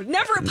 No,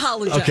 never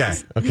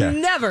apologize. Okay.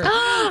 Never.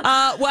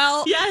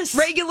 Yes.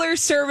 Regular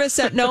service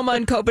at Noma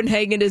in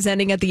Copenhagen is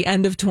ending at the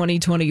end of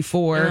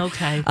 2024.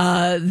 Okay.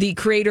 The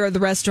creator of the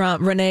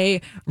restaurant,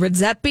 Rene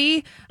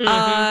Redzepi,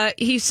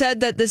 he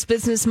said that this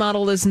business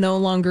model is no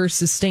longer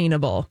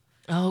sustainable.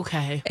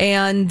 Okay.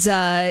 And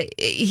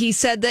he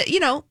said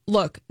that,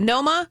 look,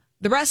 Noma,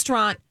 the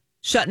restaurant,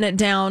 shutting it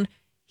down.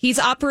 He's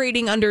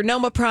operating under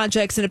Noma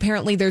Projects, and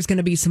apparently there's going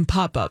to be some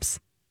pop-ups.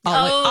 A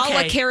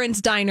la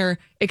Karen's Diner,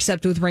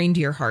 except with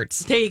reindeer hearts.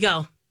 There you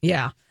go.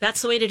 Yeah.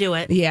 That's the way to do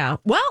it. Yeah.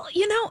 Well,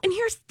 and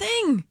here's the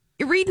thing.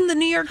 You're reading the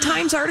New York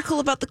Times article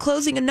about the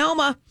closing of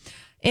Noma,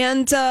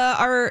 and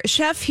our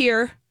chef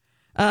here,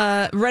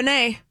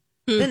 Rene,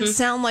 didn't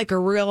sound like a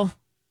real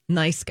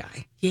nice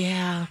guy.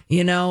 Yeah.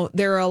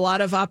 There are a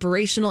lot of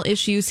operational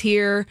issues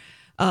here.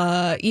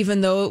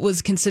 Even though it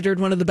was considered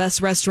one of the best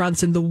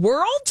restaurants in the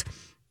world,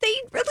 they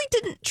really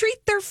didn't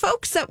treat their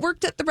folks that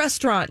worked at the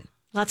restaurant.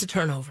 Lots of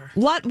turnover.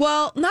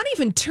 Well, not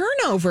even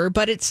turnover,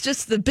 but it's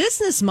just the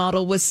business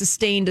model was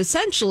sustained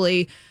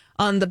essentially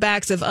on the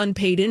backs of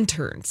unpaid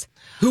interns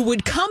who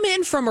would come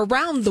in from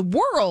around the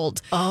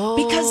world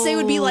because they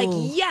would be like,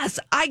 yes,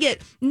 I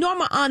get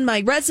Noma on my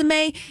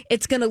resume.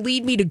 It's going to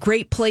lead me to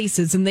great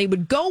places. And they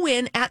would go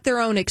in at their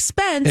own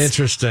expense.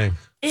 Interesting.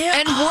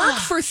 And work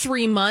for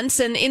 3 months.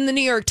 And in the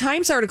New York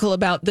Times article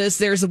about this,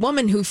 there's a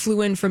woman who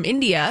flew in from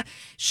India.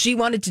 She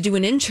wanted to do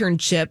an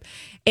internship,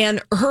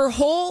 and her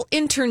whole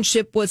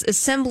internship was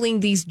assembling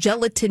these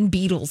gelatin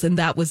beetles, and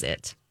that was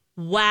it.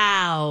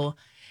 Wow.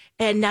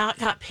 And now it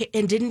got paid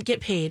and didn't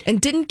get paid.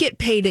 And didn't get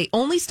paid. They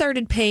only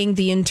started paying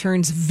the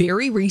interns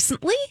very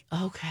recently.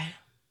 Okay.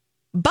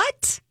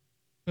 But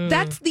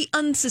that's the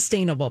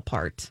unsustainable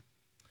part,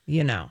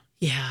 Yeah.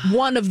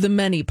 One of the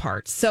many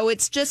parts. So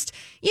it's just,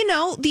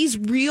 these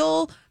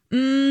real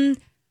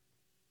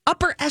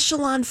upper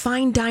echelon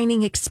fine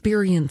dining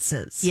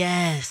experiences.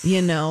 Yes.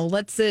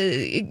 Let's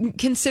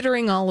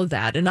considering all of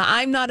that. And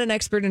I'm not an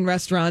expert in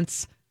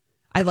restaurants.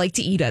 I like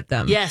to eat at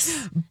them.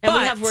 Yes. And we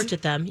have worked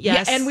at them.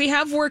 Yes. Yeah, and we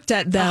have worked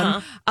at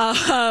them.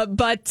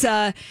 But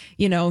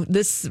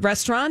this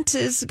restaurant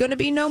is going to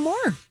be no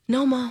more.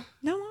 No more.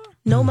 No more.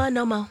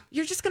 No more.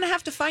 You're just going to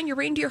have to find your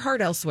reindeer heart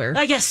elsewhere.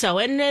 I guess so.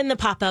 And in the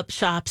pop-up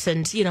shops,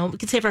 and, we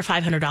could save our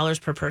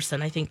 $500 per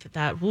person. I think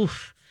that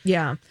oof.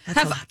 Yeah.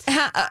 That's a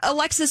lot.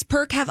 Alexis,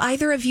 Perk, have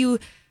either of you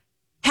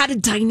had a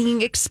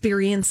dining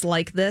experience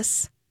like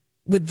this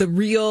with the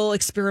real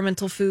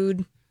experimental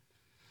food?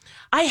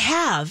 I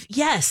have,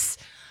 yes.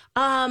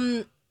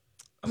 I'm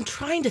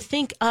trying to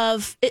think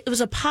of, it was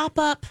a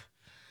pop-up.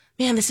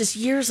 Man, this is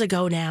years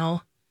ago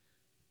now.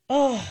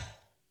 Oh.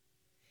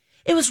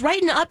 It was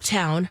right in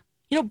Uptown.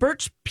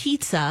 Birch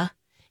Pizza.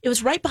 It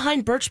was right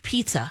behind Birch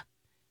Pizza.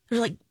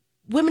 There's like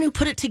women who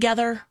put it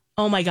together.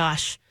 Oh my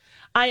gosh.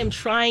 I am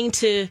trying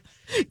to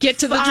get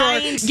to the door.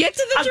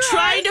 I'm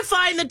trying to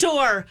find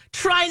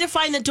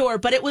the door.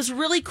 But it was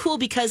really cool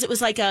because it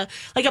was like a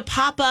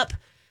pop-up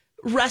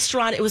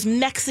restaurant. It was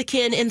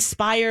Mexican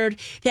inspired.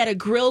 They had a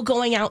grill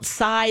going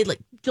outside, like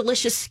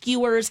delicious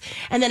skewers.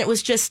 And then it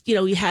was just,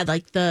 you had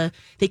like they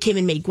came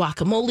and made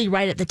guacamole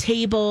right at the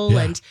table.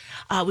 Yeah.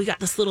 And we got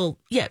this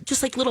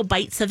just like little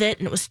bites of it.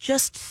 And it was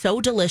just so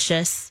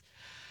delicious.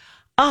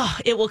 Oh,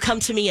 it will come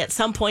to me at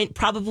some point,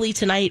 probably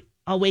tonight.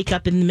 I'll wake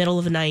up in the middle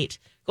of the night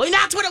going,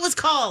 that's what it was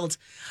called.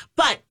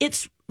 But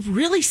it's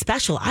really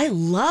special. I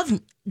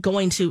love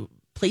going to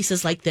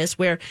places like this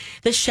where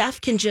the chef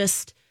can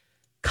just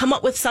come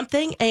up with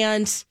something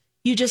and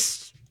you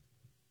just,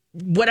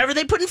 whatever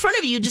they put in front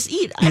of you, just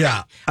eat.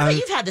 I bet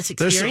you've had this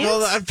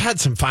experience. I've had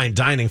some fine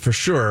dining for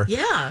sure.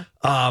 Yeah.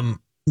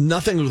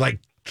 Nothing like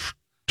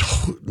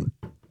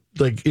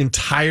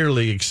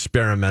entirely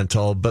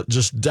experimental, but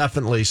just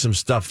definitely some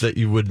stuff that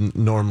you wouldn't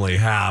normally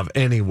have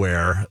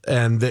anywhere,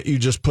 and that you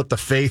just put the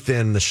faith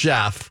in the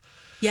chef.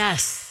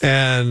 Yes.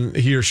 And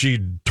he or she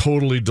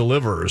totally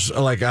delivers.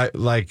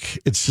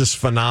 It's just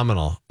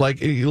phenomenal. Like,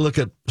 you look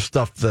at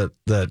stuff that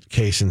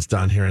Kaysen's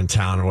done here in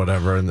town or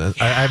whatever, and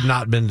I have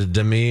not been to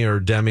Demi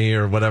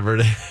or whatever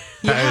it is.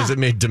 Yeah. It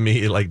made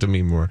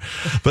Demi more.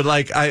 But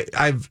I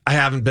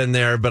haven't been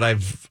there, but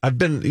I've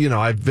been,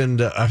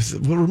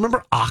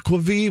 remember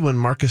Aquavie when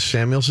Marcus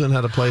Samuelsson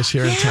had a place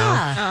here in town?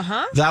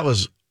 Uh-huh. That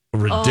was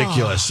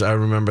ridiculous. I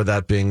remember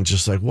that being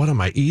just like, what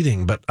am I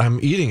eating? But I'm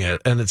eating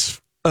it, and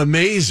it's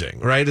amazing,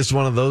 right? It's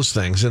one of those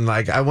things. And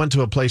I went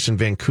to a place in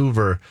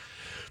Vancouver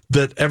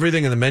that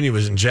everything in the menu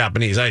was in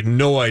Japanese. I had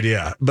no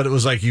idea, but it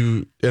was like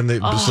so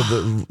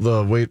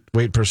the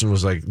wait person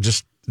was like,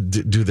 just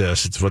do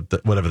this. It's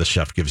whatever the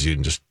chef gives you,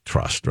 and just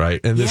trust,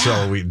 right? And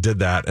so we did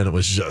that, and it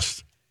was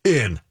just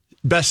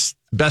best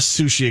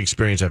sushi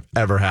experience I've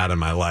ever had in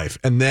my life.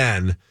 And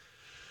then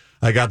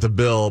I got the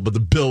bill, but the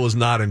bill was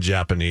not in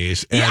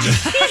Japanese, and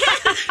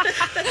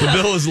The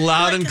bill was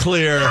loud and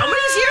clear. How many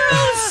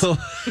zeros?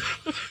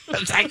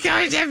 It's like,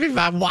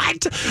 everybody,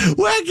 what?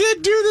 Well, I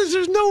can't do this.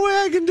 There's no way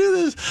I can do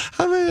this.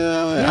 How many?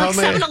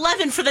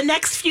 7-Eleven for the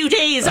next few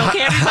days,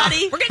 okay,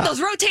 everybody? We're getting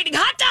those rotating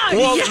hot dogs.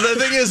 Well, the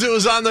thing is,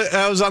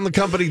 I was on the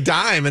company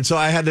dime, and so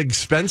I had to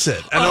expense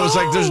it. And I was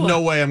like, there's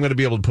no way I'm going to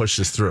be able to push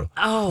this through.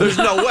 There's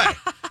no way.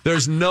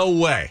 There's no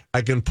way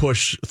I can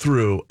push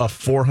through a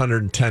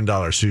 $410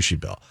 sushi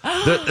bill.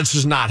 It's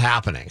just not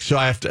happening. So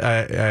I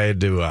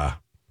had to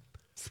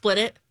split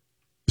it.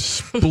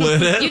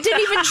 Split it. You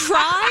didn't even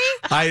try?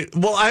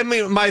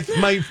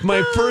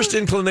 My first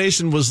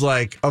inclination was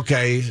like,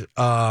 okay,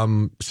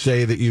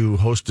 say that you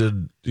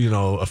hosted,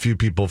 a few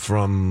people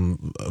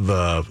from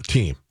the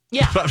team.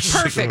 Yeah,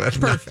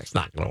 perfect. It's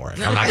not going to work.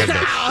 I'm not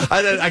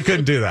going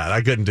to do it.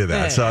 I couldn't do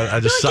that. So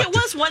I just sucked it.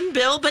 It was one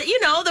bill, but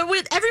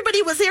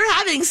everybody was there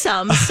having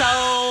some.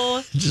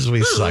 So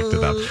we sucked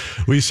it up.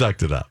 We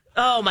sucked it up.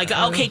 Oh my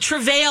God. Okay,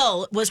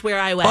 Travail was where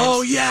I went.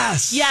 Oh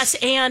yes. Yes,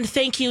 and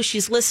thank you.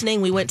 She's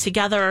listening. We went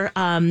together.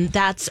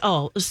 It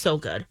was so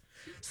good.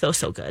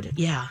 So good.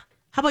 Yeah.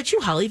 How about you,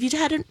 Holly? Have you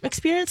had an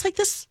experience like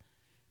this?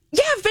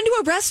 Yeah, I've been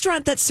to a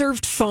restaurant that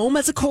served foam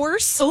as a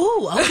course.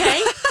 Oh,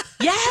 okay.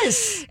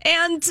 Yes.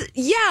 And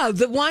yeah,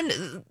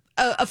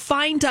 a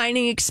fine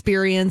dining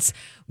experience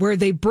where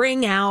they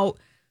bring out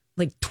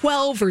like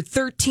 12 or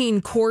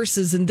 13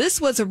 courses. And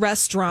this was a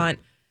restaurant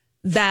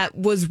that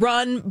was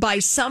run by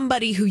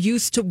somebody who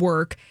used to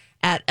work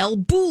at El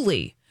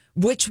Bulli,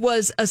 which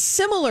was a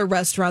similar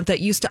restaurant that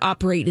used to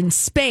operate in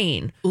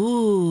Spain.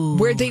 Ooh.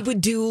 Where they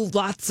would do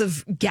lots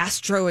of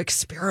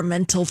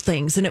gastro-experimental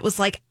things. And it was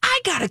like, I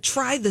got to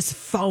try this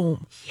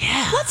foam.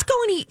 Yeah. Let's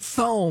go and eat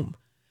foam.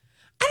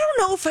 I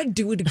don't know if I'd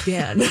do it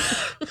again.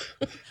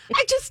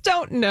 I just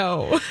don't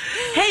know.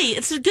 Hey,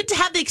 it's good to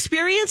have the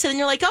experience, and then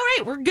you're like, all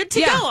right, we're good to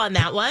go on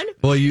that one.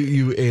 Well,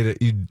 you ate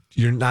it.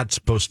 You're not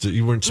supposed to.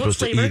 You weren't supposed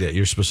to eat it.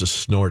 You're supposed to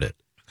snort it.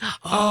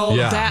 Oh,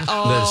 yeah.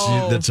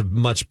 That's a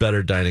much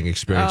better dining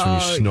experience when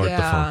you snort the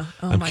foam.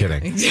 I'm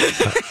kidding.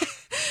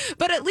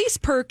 But at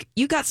least, Perk,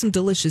 you got some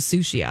delicious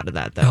sushi out of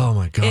that, though. Oh,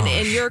 my gosh.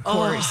 In your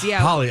course, yeah.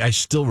 Holly, I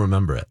still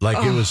remember it.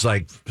 Like, it was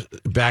like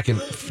back in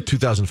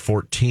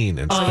 2014,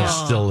 and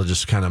still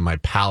just kind of my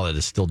palate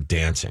is still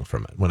dancing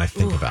from it when I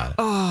think about it.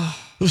 Oh.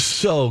 It was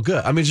so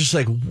good. I mean, just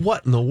like,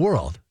 what in the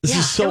world? This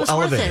is so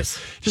elevated.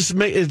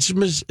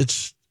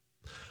 It's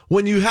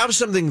when you have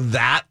something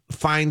that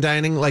fine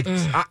dining, like,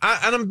 and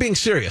I'm being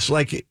serious,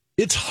 like,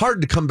 it's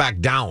hard to come back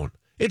down.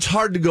 It's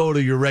hard to go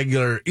to your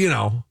regular,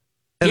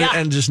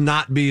 and just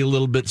not be a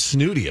little bit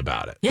snooty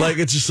about it. Yeah. Like,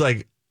 it's just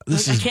like, I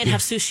can't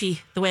have sushi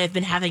the way I've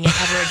been having it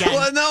ever again.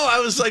 Well, no, I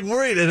was like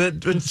worried.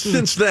 And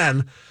since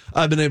then,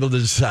 I've been able to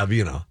just have,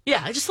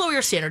 Yeah, just lower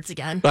your standards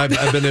again.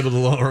 I've been able to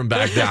lower them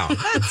back down.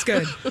 That's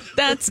good.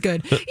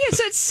 Yeah,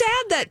 so it's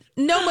sad that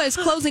Noma is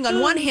closing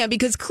on one hand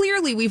because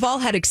clearly we've all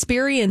had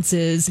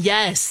experiences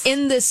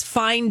in this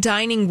fine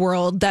dining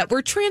world that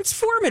were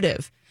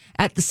transformative.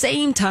 At the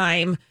same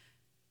time,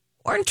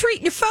 weren't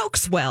treating your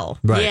folks well.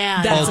 Right.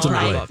 Yeah, that's a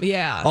problem.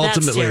 Yeah.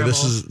 Ultimately,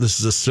 this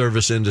is a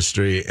service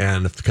industry,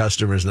 and if the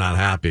customer's not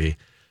happy,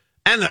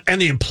 and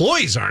the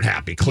employees aren't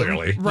happy,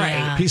 clearly,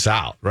 right? Peace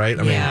out, right?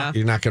 I mean,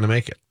 you're not going to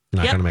make it.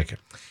 You're not going to make it.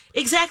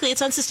 Exactly.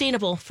 It's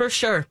unsustainable, for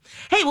sure.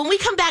 Hey, when we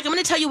come back, I'm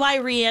going to tell you why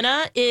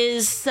Rihanna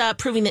is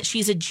proving that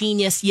she's a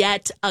genius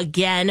yet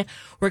again.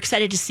 We're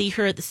excited to see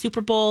her at the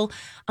Super Bowl.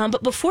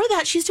 But before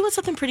that, she's doing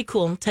something pretty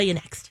cool. I'll tell you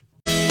next.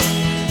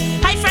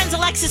 Hi, friends.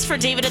 Alexis for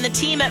David and the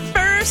team at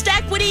First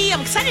Equity. I'm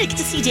excited to get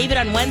to see David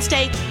on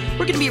Wednesday.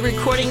 We're going to be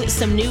recording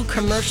some new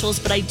commercials,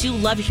 but I do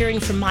love hearing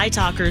from my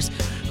talkers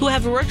who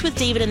have worked with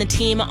David and the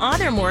team on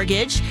their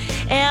mortgage.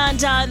 And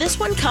this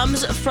one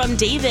comes from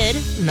David,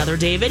 another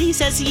David. He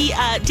says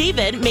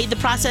David made the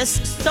process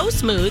so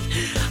smooth.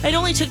 It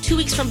only took 2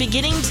 weeks from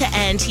beginning to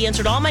end. He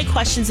answered all my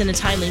questions in a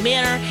timely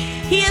manner.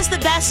 He is the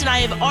best, and I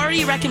have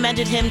already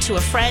recommended him to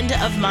a friend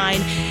of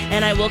mine,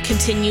 and I will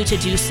continue to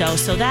do so.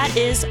 So that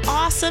is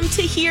awesome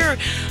to hear.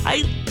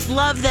 I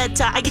love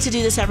that I get to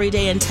do this every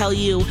day and tell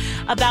you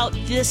about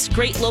this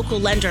great local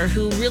lender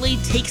who really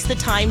takes the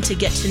time to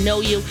get to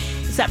know you.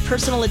 It's that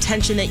personal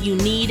attention that you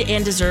need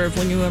and deserve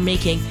when you are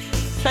making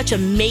such a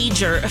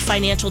major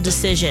financial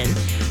decision.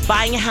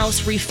 Buying a house,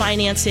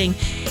 refinancing.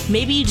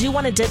 Maybe you do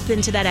want to dip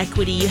into that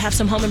equity. You have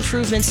some home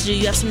improvements to do.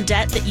 You have some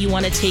debt that you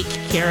want to take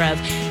care of.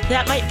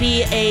 That might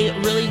be a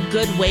really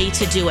good way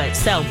to do it.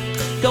 So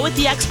go with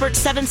the expert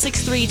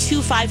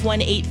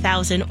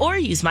 763-251-8000 or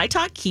use my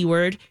talk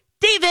keyword,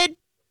 David.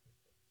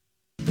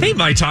 Hey,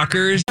 my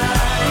talkers.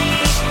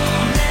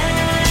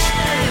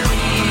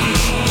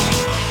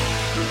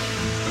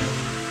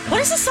 What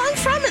is the song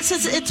from? It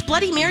says it's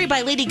Bloody Mary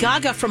by Lady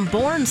Gaga from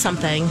Born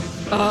something.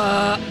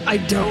 I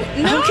don't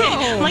know.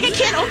 Okay, like I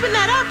can't open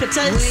that up. It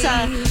says,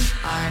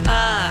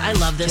 I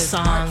love this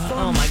song.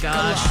 Oh my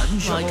gosh.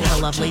 Well, I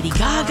gotta love Lady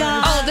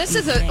Gaga. Oh, this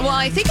is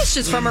I think it's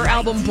just from her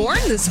album Born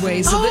This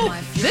Way. So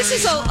this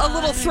is a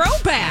little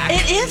throwback.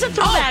 It is a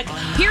throwback.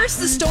 Oh, here's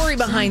the story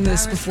behind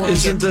this before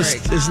Isn't this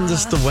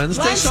the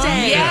Wednesday song?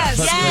 Yes,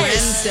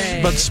 yes.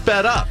 Wednesday. But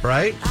sped up,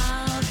 right?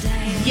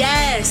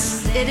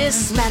 Yes, it is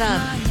sped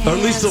up. Or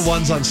at least the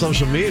ones on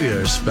social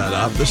media are sped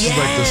up. This is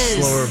like the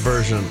slower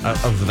version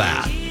of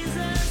that.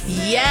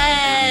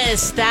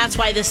 Yes, that's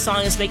why this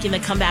song is making the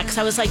comeback. Because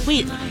I was like,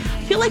 wait,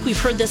 I feel like we've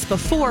heard this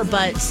before,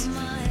 but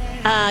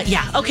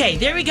yeah. Okay,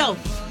 there we go.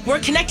 We're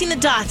connecting the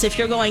dots. If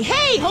you're going,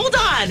 hey, hold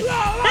on,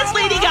 that's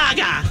Lady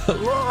Gaga.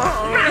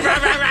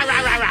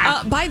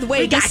 By the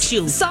way,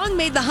 this song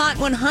made the Hot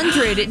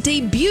 100. It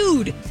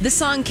debuted. This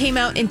song came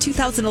out in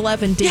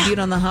 2011, debuted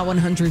on the Hot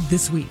 100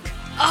 this week.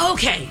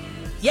 Okay.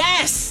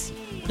 Yes.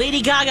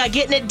 Lady Gaga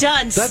getting it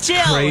done. That's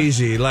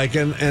crazy. Like,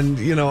 and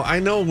you know, I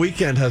know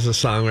Weeknd has a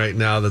song right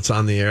now that's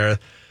on the air,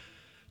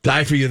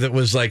 "Die for You," that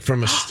was like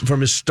from his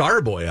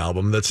Starboy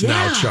album that's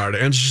now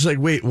charted. And it's just like,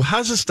 wait, well,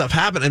 how's this stuff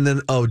happen? And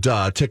then,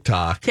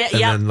 TikTok. And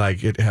then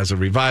like it has a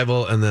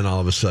revival, and then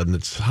all of a sudden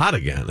it's hot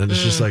again. And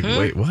it's just like,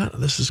 wait, what?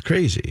 This is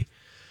crazy.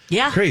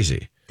 Yeah.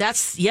 Crazy.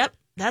 That's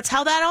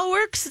how that all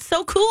works. It's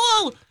so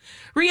cool.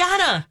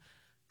 Rihanna.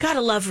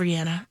 Gotta love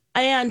Rihanna.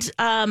 And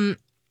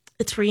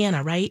it's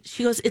Rihanna, right?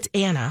 She goes, it's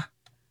Anna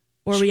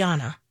or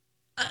Rihanna.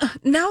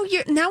 Now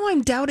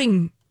I'm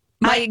doubting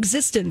my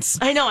existence.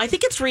 I know. I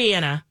think it's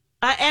Rihanna.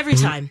 Every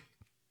time.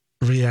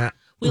 We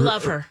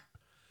love her.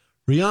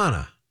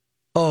 Rihanna.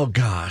 Oh,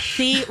 gosh.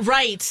 See,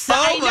 right.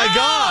 Oh, my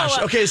gosh.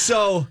 Okay,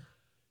 so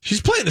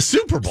she's playing the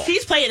Super Bowl.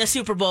 She's playing the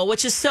Super Bowl,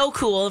 which is so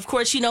cool. Of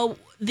course, you know,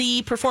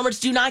 the performers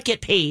do not get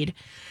paid,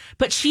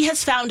 but she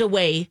has found a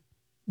way,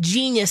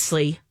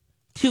 geniusly,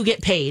 to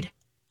get paid.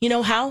 You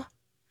know how?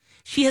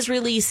 She has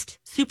released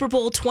Super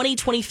Bowl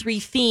 2023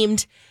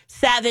 themed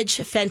Savage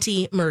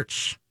Fenty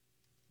merch.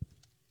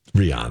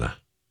 Rihanna.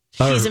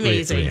 She's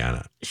amazing.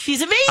 Rihanna.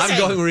 She's amazing. I'm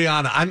going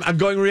Rihanna. I'm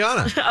going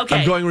Rihanna. Okay.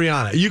 I'm going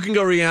Rihanna. You can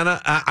go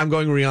Rihanna. I'm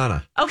going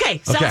Rihanna.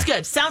 Okay.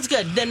 Good. Sounds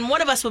good. Then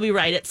one of us will be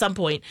right at some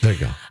point. There you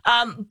go.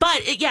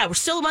 But we're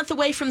still a month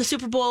away from the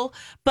Super Bowl,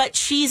 but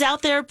she's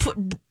out there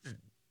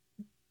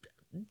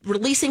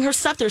releasing her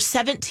stuff. There's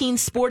 17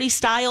 sporty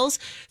styles,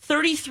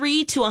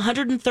 $33 to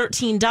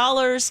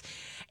 $113.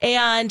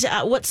 And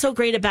what's so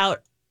great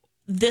about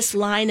this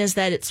line is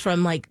that it's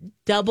from like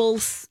double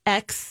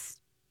XS.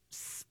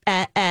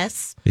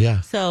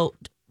 Yeah. So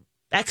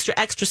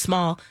extra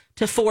small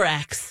to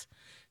 4X.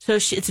 So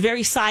it's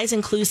very size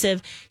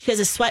inclusive. She has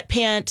a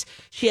sweatpant.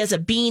 She has a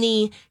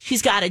beanie.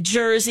 She's got a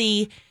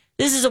jersey.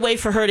 This is a way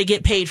for her to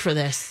get paid for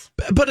this.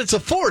 But it's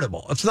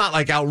affordable. It's not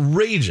like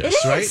outrageous,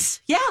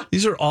 right? Yeah.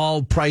 These are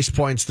all price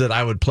points that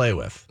I would play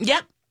with.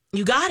 Yep.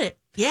 You got it.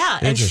 Yeah.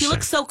 And she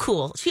looks so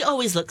cool. She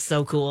always looks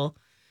so cool.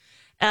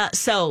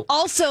 So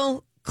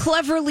also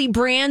cleverly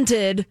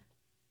branded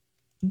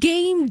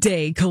game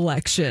day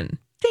collection.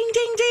 Ding,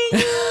 ding,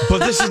 ding. But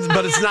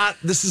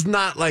this is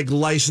not like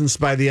licensed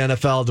by the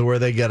NFL to where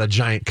they get a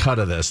giant cut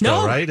of this,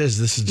 though, right? This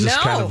is just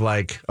kind of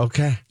like,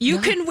 okay. You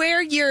can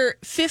wear your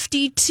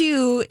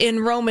 52 in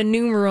Roman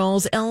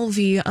numerals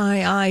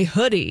LVII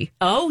hoodie.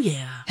 Oh,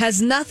 yeah.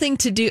 Has nothing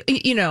to do,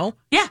 you know.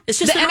 Yeah, it's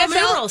just the Roman NFL,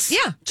 numerals.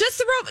 Yeah, just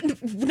the Roman,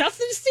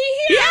 nothing to see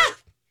here. Yeah.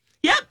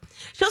 Yep.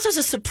 She also has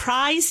a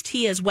surprise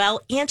tee as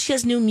well, and she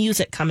has new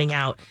music coming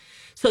out.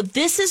 So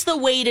this is the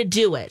way to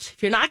do it.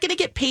 If you're not going to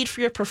get paid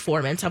for your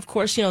performance, of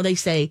course, you know, they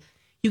say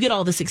you get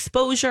all this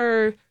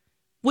exposure,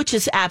 which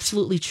is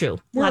absolutely true.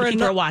 A lot of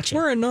people are watching.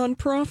 We're a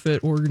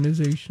nonprofit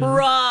organization.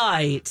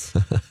 Right.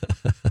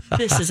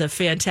 This is a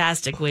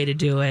fantastic way to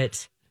do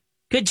it.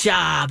 Good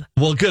job.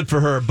 Well, good for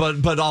her.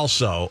 But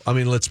also, I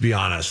mean, let's be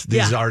honest.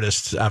 These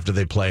artists, after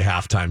they play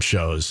halftime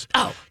shows,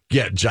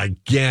 get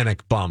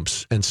gigantic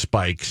bumps and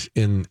spikes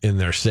in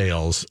their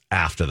sales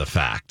after the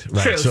fact,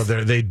 right? Truth. So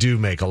they do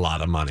make a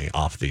lot of money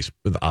off these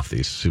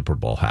Super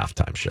Bowl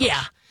halftime shows.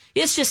 Yeah,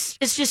 it's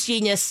just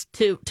genius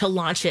to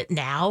launch it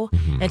now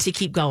and to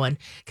keep going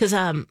because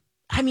I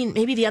mean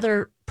maybe the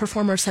other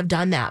performers have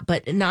done that,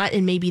 but not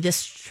in maybe this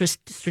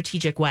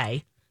strategic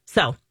way.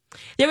 So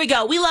there we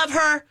go. We love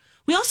her.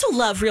 We also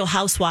love Real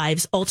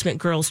Housewives Ultimate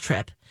Girls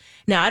Trip.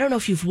 Now I don't know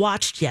if you've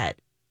watched yet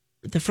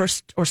the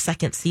first or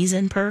second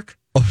season, Perk.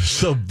 Oh,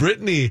 so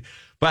Brittany,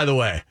 by the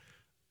way,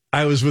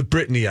 I was with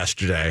Brittany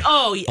yesterday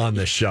on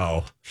the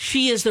show.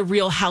 She is the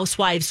Real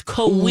Housewives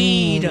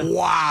co-lead.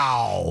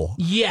 Wow.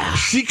 Yeah.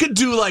 She could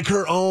do like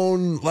her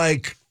own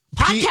like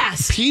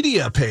podcast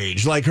Pedia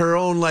page, like her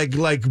own like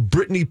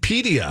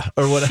Brittanypedia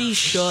or whatever. She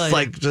should.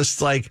 Like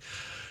just like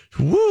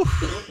woo.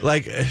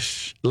 Like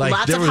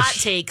lots of hot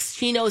takes.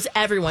 She knows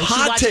everyone.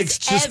 Hot she takes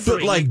just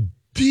but like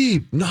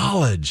deep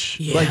knowledge.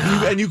 Yeah. Like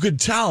and you could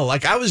tell.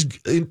 Like I was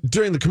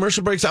during the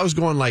commercial breaks, I was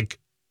going like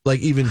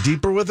even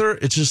deeper with her.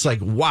 It's just like,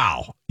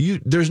 wow,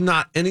 there's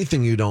not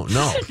anything you don't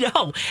know.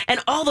 No.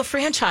 And all the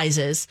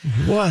franchises.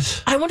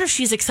 What? I wonder if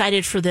she's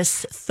excited for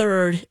this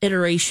third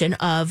iteration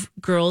of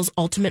Girls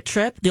Ultimate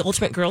Trip, the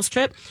Ultimate Girls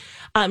Trip.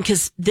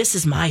 Because this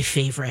is my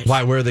favorite.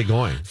 Why? Where are they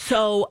going?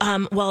 So,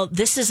 well,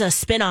 this is a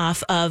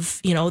spinoff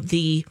of, you know,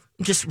 the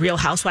just Real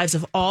Housewives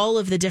of all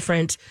of the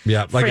different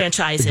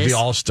franchises. The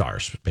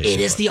All-Stars, basically. It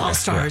is the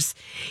All-Stars.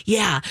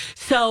 Yeah.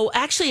 So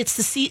actually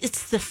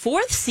it's the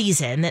fourth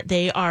season that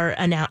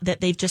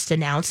they've just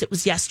announced. It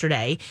was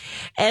yesterday.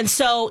 And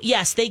so,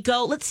 yes, they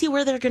go, let's see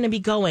where they're going to be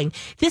going.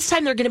 This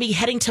time they're going to be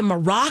heading to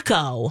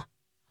Morocco.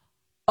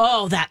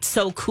 Oh, that's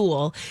so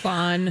cool.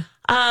 Fun.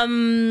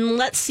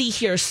 Let's see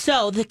here.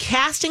 So the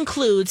cast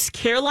includes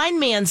Caroline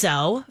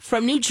Manzo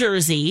from New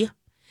Jersey,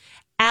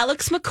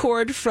 Alex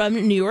McCord from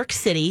New York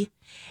City,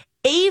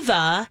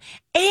 Ava,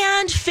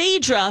 and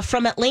Phaedra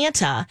from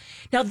Atlanta.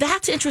 Now,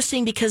 that's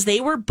interesting because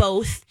they were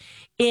both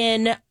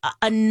in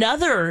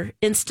another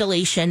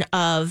installation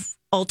of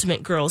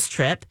Ultimate Girls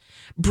Trip,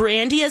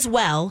 Brandy as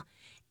well,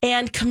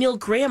 and Camille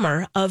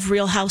Grammer of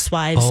Real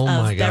Housewives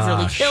of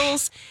Beverly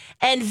Hills,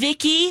 and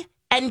Vicky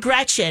and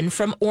Gretchen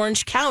from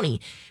Orange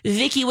County.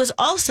 Vicky was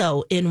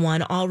also in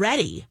one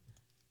already.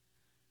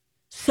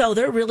 So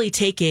they're really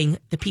taking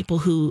the people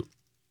who,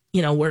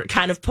 were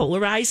kind of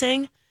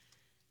polarizing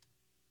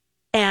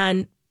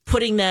and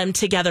putting them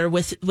together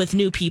with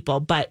new people.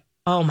 But,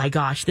 oh my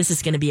gosh, this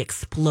is going to be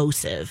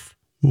explosive.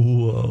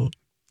 Whoa.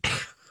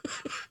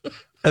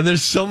 And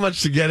there's so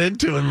much to get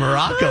into in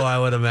Morocco, I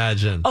would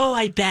imagine. Oh,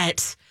 I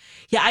bet.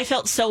 Yeah, I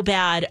felt so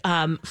bad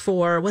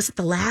for, was it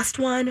the last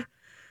one?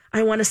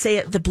 I want to say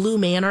it, the Blue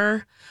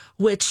Manor,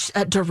 which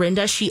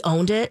Dorinda, she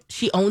owns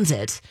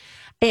it.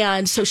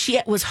 And so she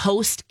was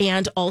host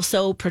and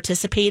also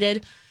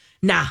participated.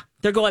 Nah,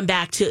 they're going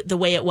back to the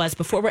way it was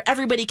before, where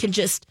everybody can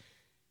just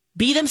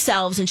be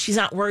themselves and she's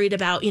not worried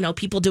about,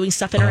 people doing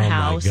stuff in her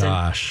house. Oh my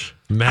gosh.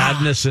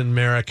 Madness in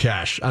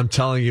Marrakesh. I'm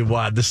telling you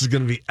what, this is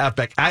going to be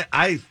epic.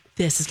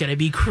 This is going to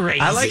be crazy.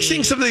 I like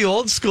seeing some of the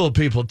old school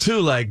people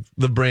too, like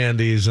the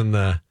Brandys and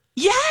the...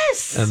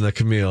 Yes! And the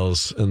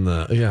Camille's and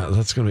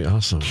that's going to be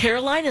awesome.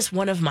 Caroline is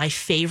one of my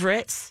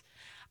favorites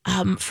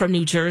from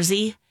New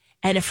Jersey.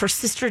 And if her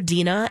sister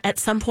Dina at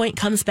some point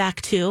comes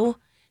back too,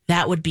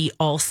 that would be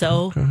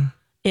also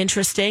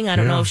interesting. I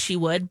don't know if she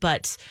would,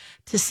 but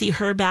to see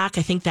her back,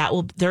 I think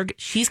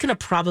she's going to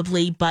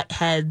probably butt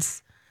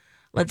heads,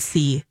 let's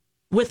see,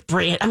 with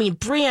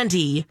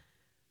Brandy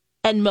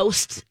and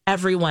most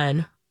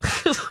everyone.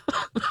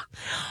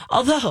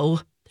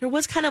 Although there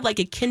was kind of like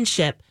a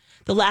kinship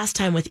the last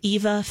time with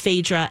Eva,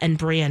 Phaedra, and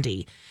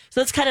Brandy.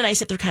 So it's kind of nice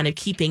that they're kind of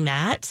keeping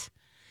that.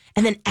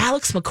 And then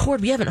Alex McCord,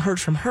 we haven't heard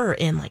from her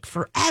in like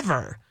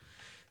forever.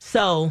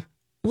 So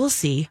we'll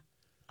see.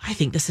 I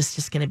think this is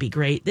just going to be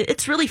great.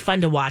 It's really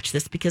fun to watch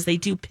this because they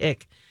do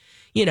pick,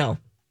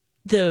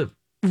 the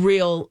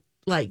real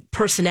like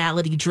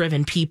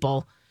personality-driven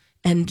people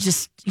and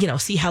just,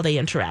 see how they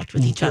interact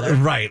with each other.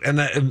 Right.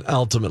 And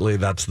ultimately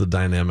that's the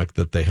dynamic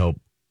that they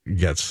hope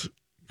gets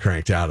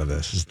cranked out of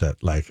this, is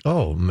that like,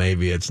 oh,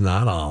 maybe it's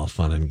not all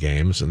fun and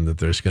games and that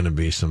there's going to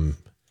be some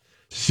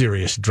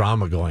serious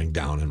drama going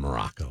down in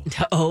Morocco.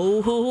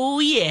 Oh,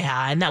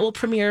 yeah. And that will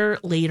premiere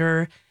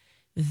later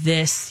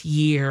this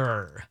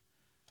year.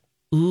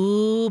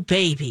 Ooh,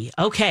 baby.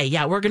 Okay.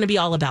 Yeah, we're going to be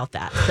all about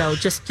that. So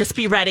just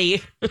be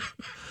ready.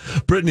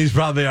 Brittany's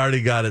probably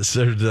already got it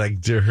sort of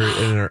like in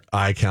her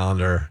eye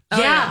calendar.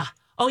 Yeah.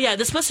 Oh, yeah.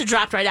 This must have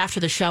dropped right after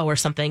the show or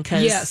something.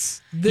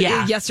 Yes.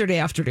 Yesterday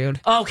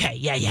afternoon. Okay.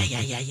 Yeah.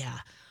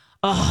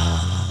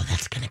 Oh,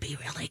 that's going to be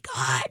really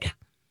good.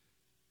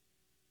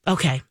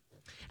 Okay.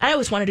 I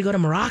always wanted to go to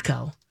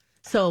Morocco.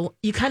 So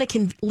you kind of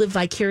can live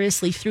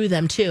vicariously through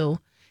them, too.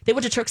 They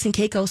went to Turks and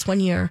Caicos one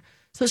year.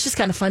 So it's just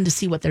kind of fun to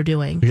see what they're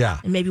doing.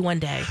 Yeah. And maybe one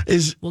day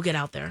we'll get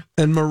out there.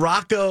 And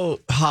Morocco,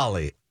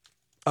 Holly,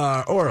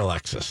 or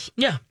Alexis.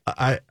 Yeah.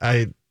 I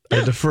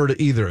defer to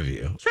either of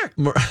you. Sure.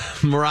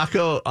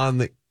 Morocco on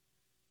the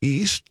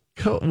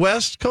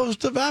west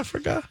coast of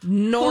Africa?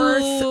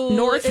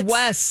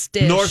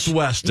 Northwest-ish.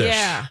 Northwest-ish.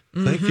 Yeah.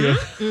 Thank you.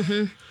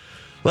 Mm-hmm.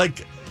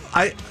 Like,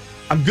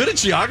 I'm good at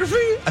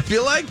geography, I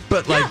feel like,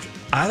 but like,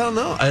 I don't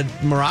know.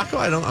 Morocco,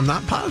 I'm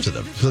not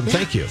positive. So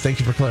thank you.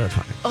 Thank you for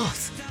clarifying. Oh,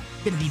 it's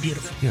going to be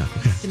beautiful. Yeah.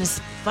 Okay. It's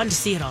fun to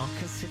see it all.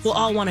 We'll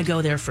all want to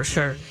go there for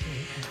sure.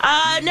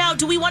 Now,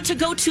 do we want to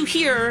go to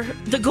hear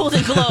the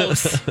Golden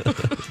Globes?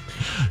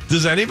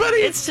 Does anybody?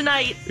 It's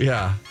tonight.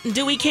 Yeah.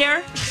 Do we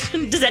care?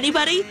 Does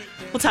anybody?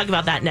 We'll talk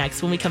about that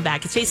next when we come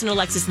back. It's Jason and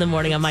Alexis in the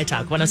morning on My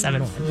Talk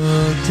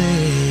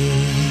 107.1.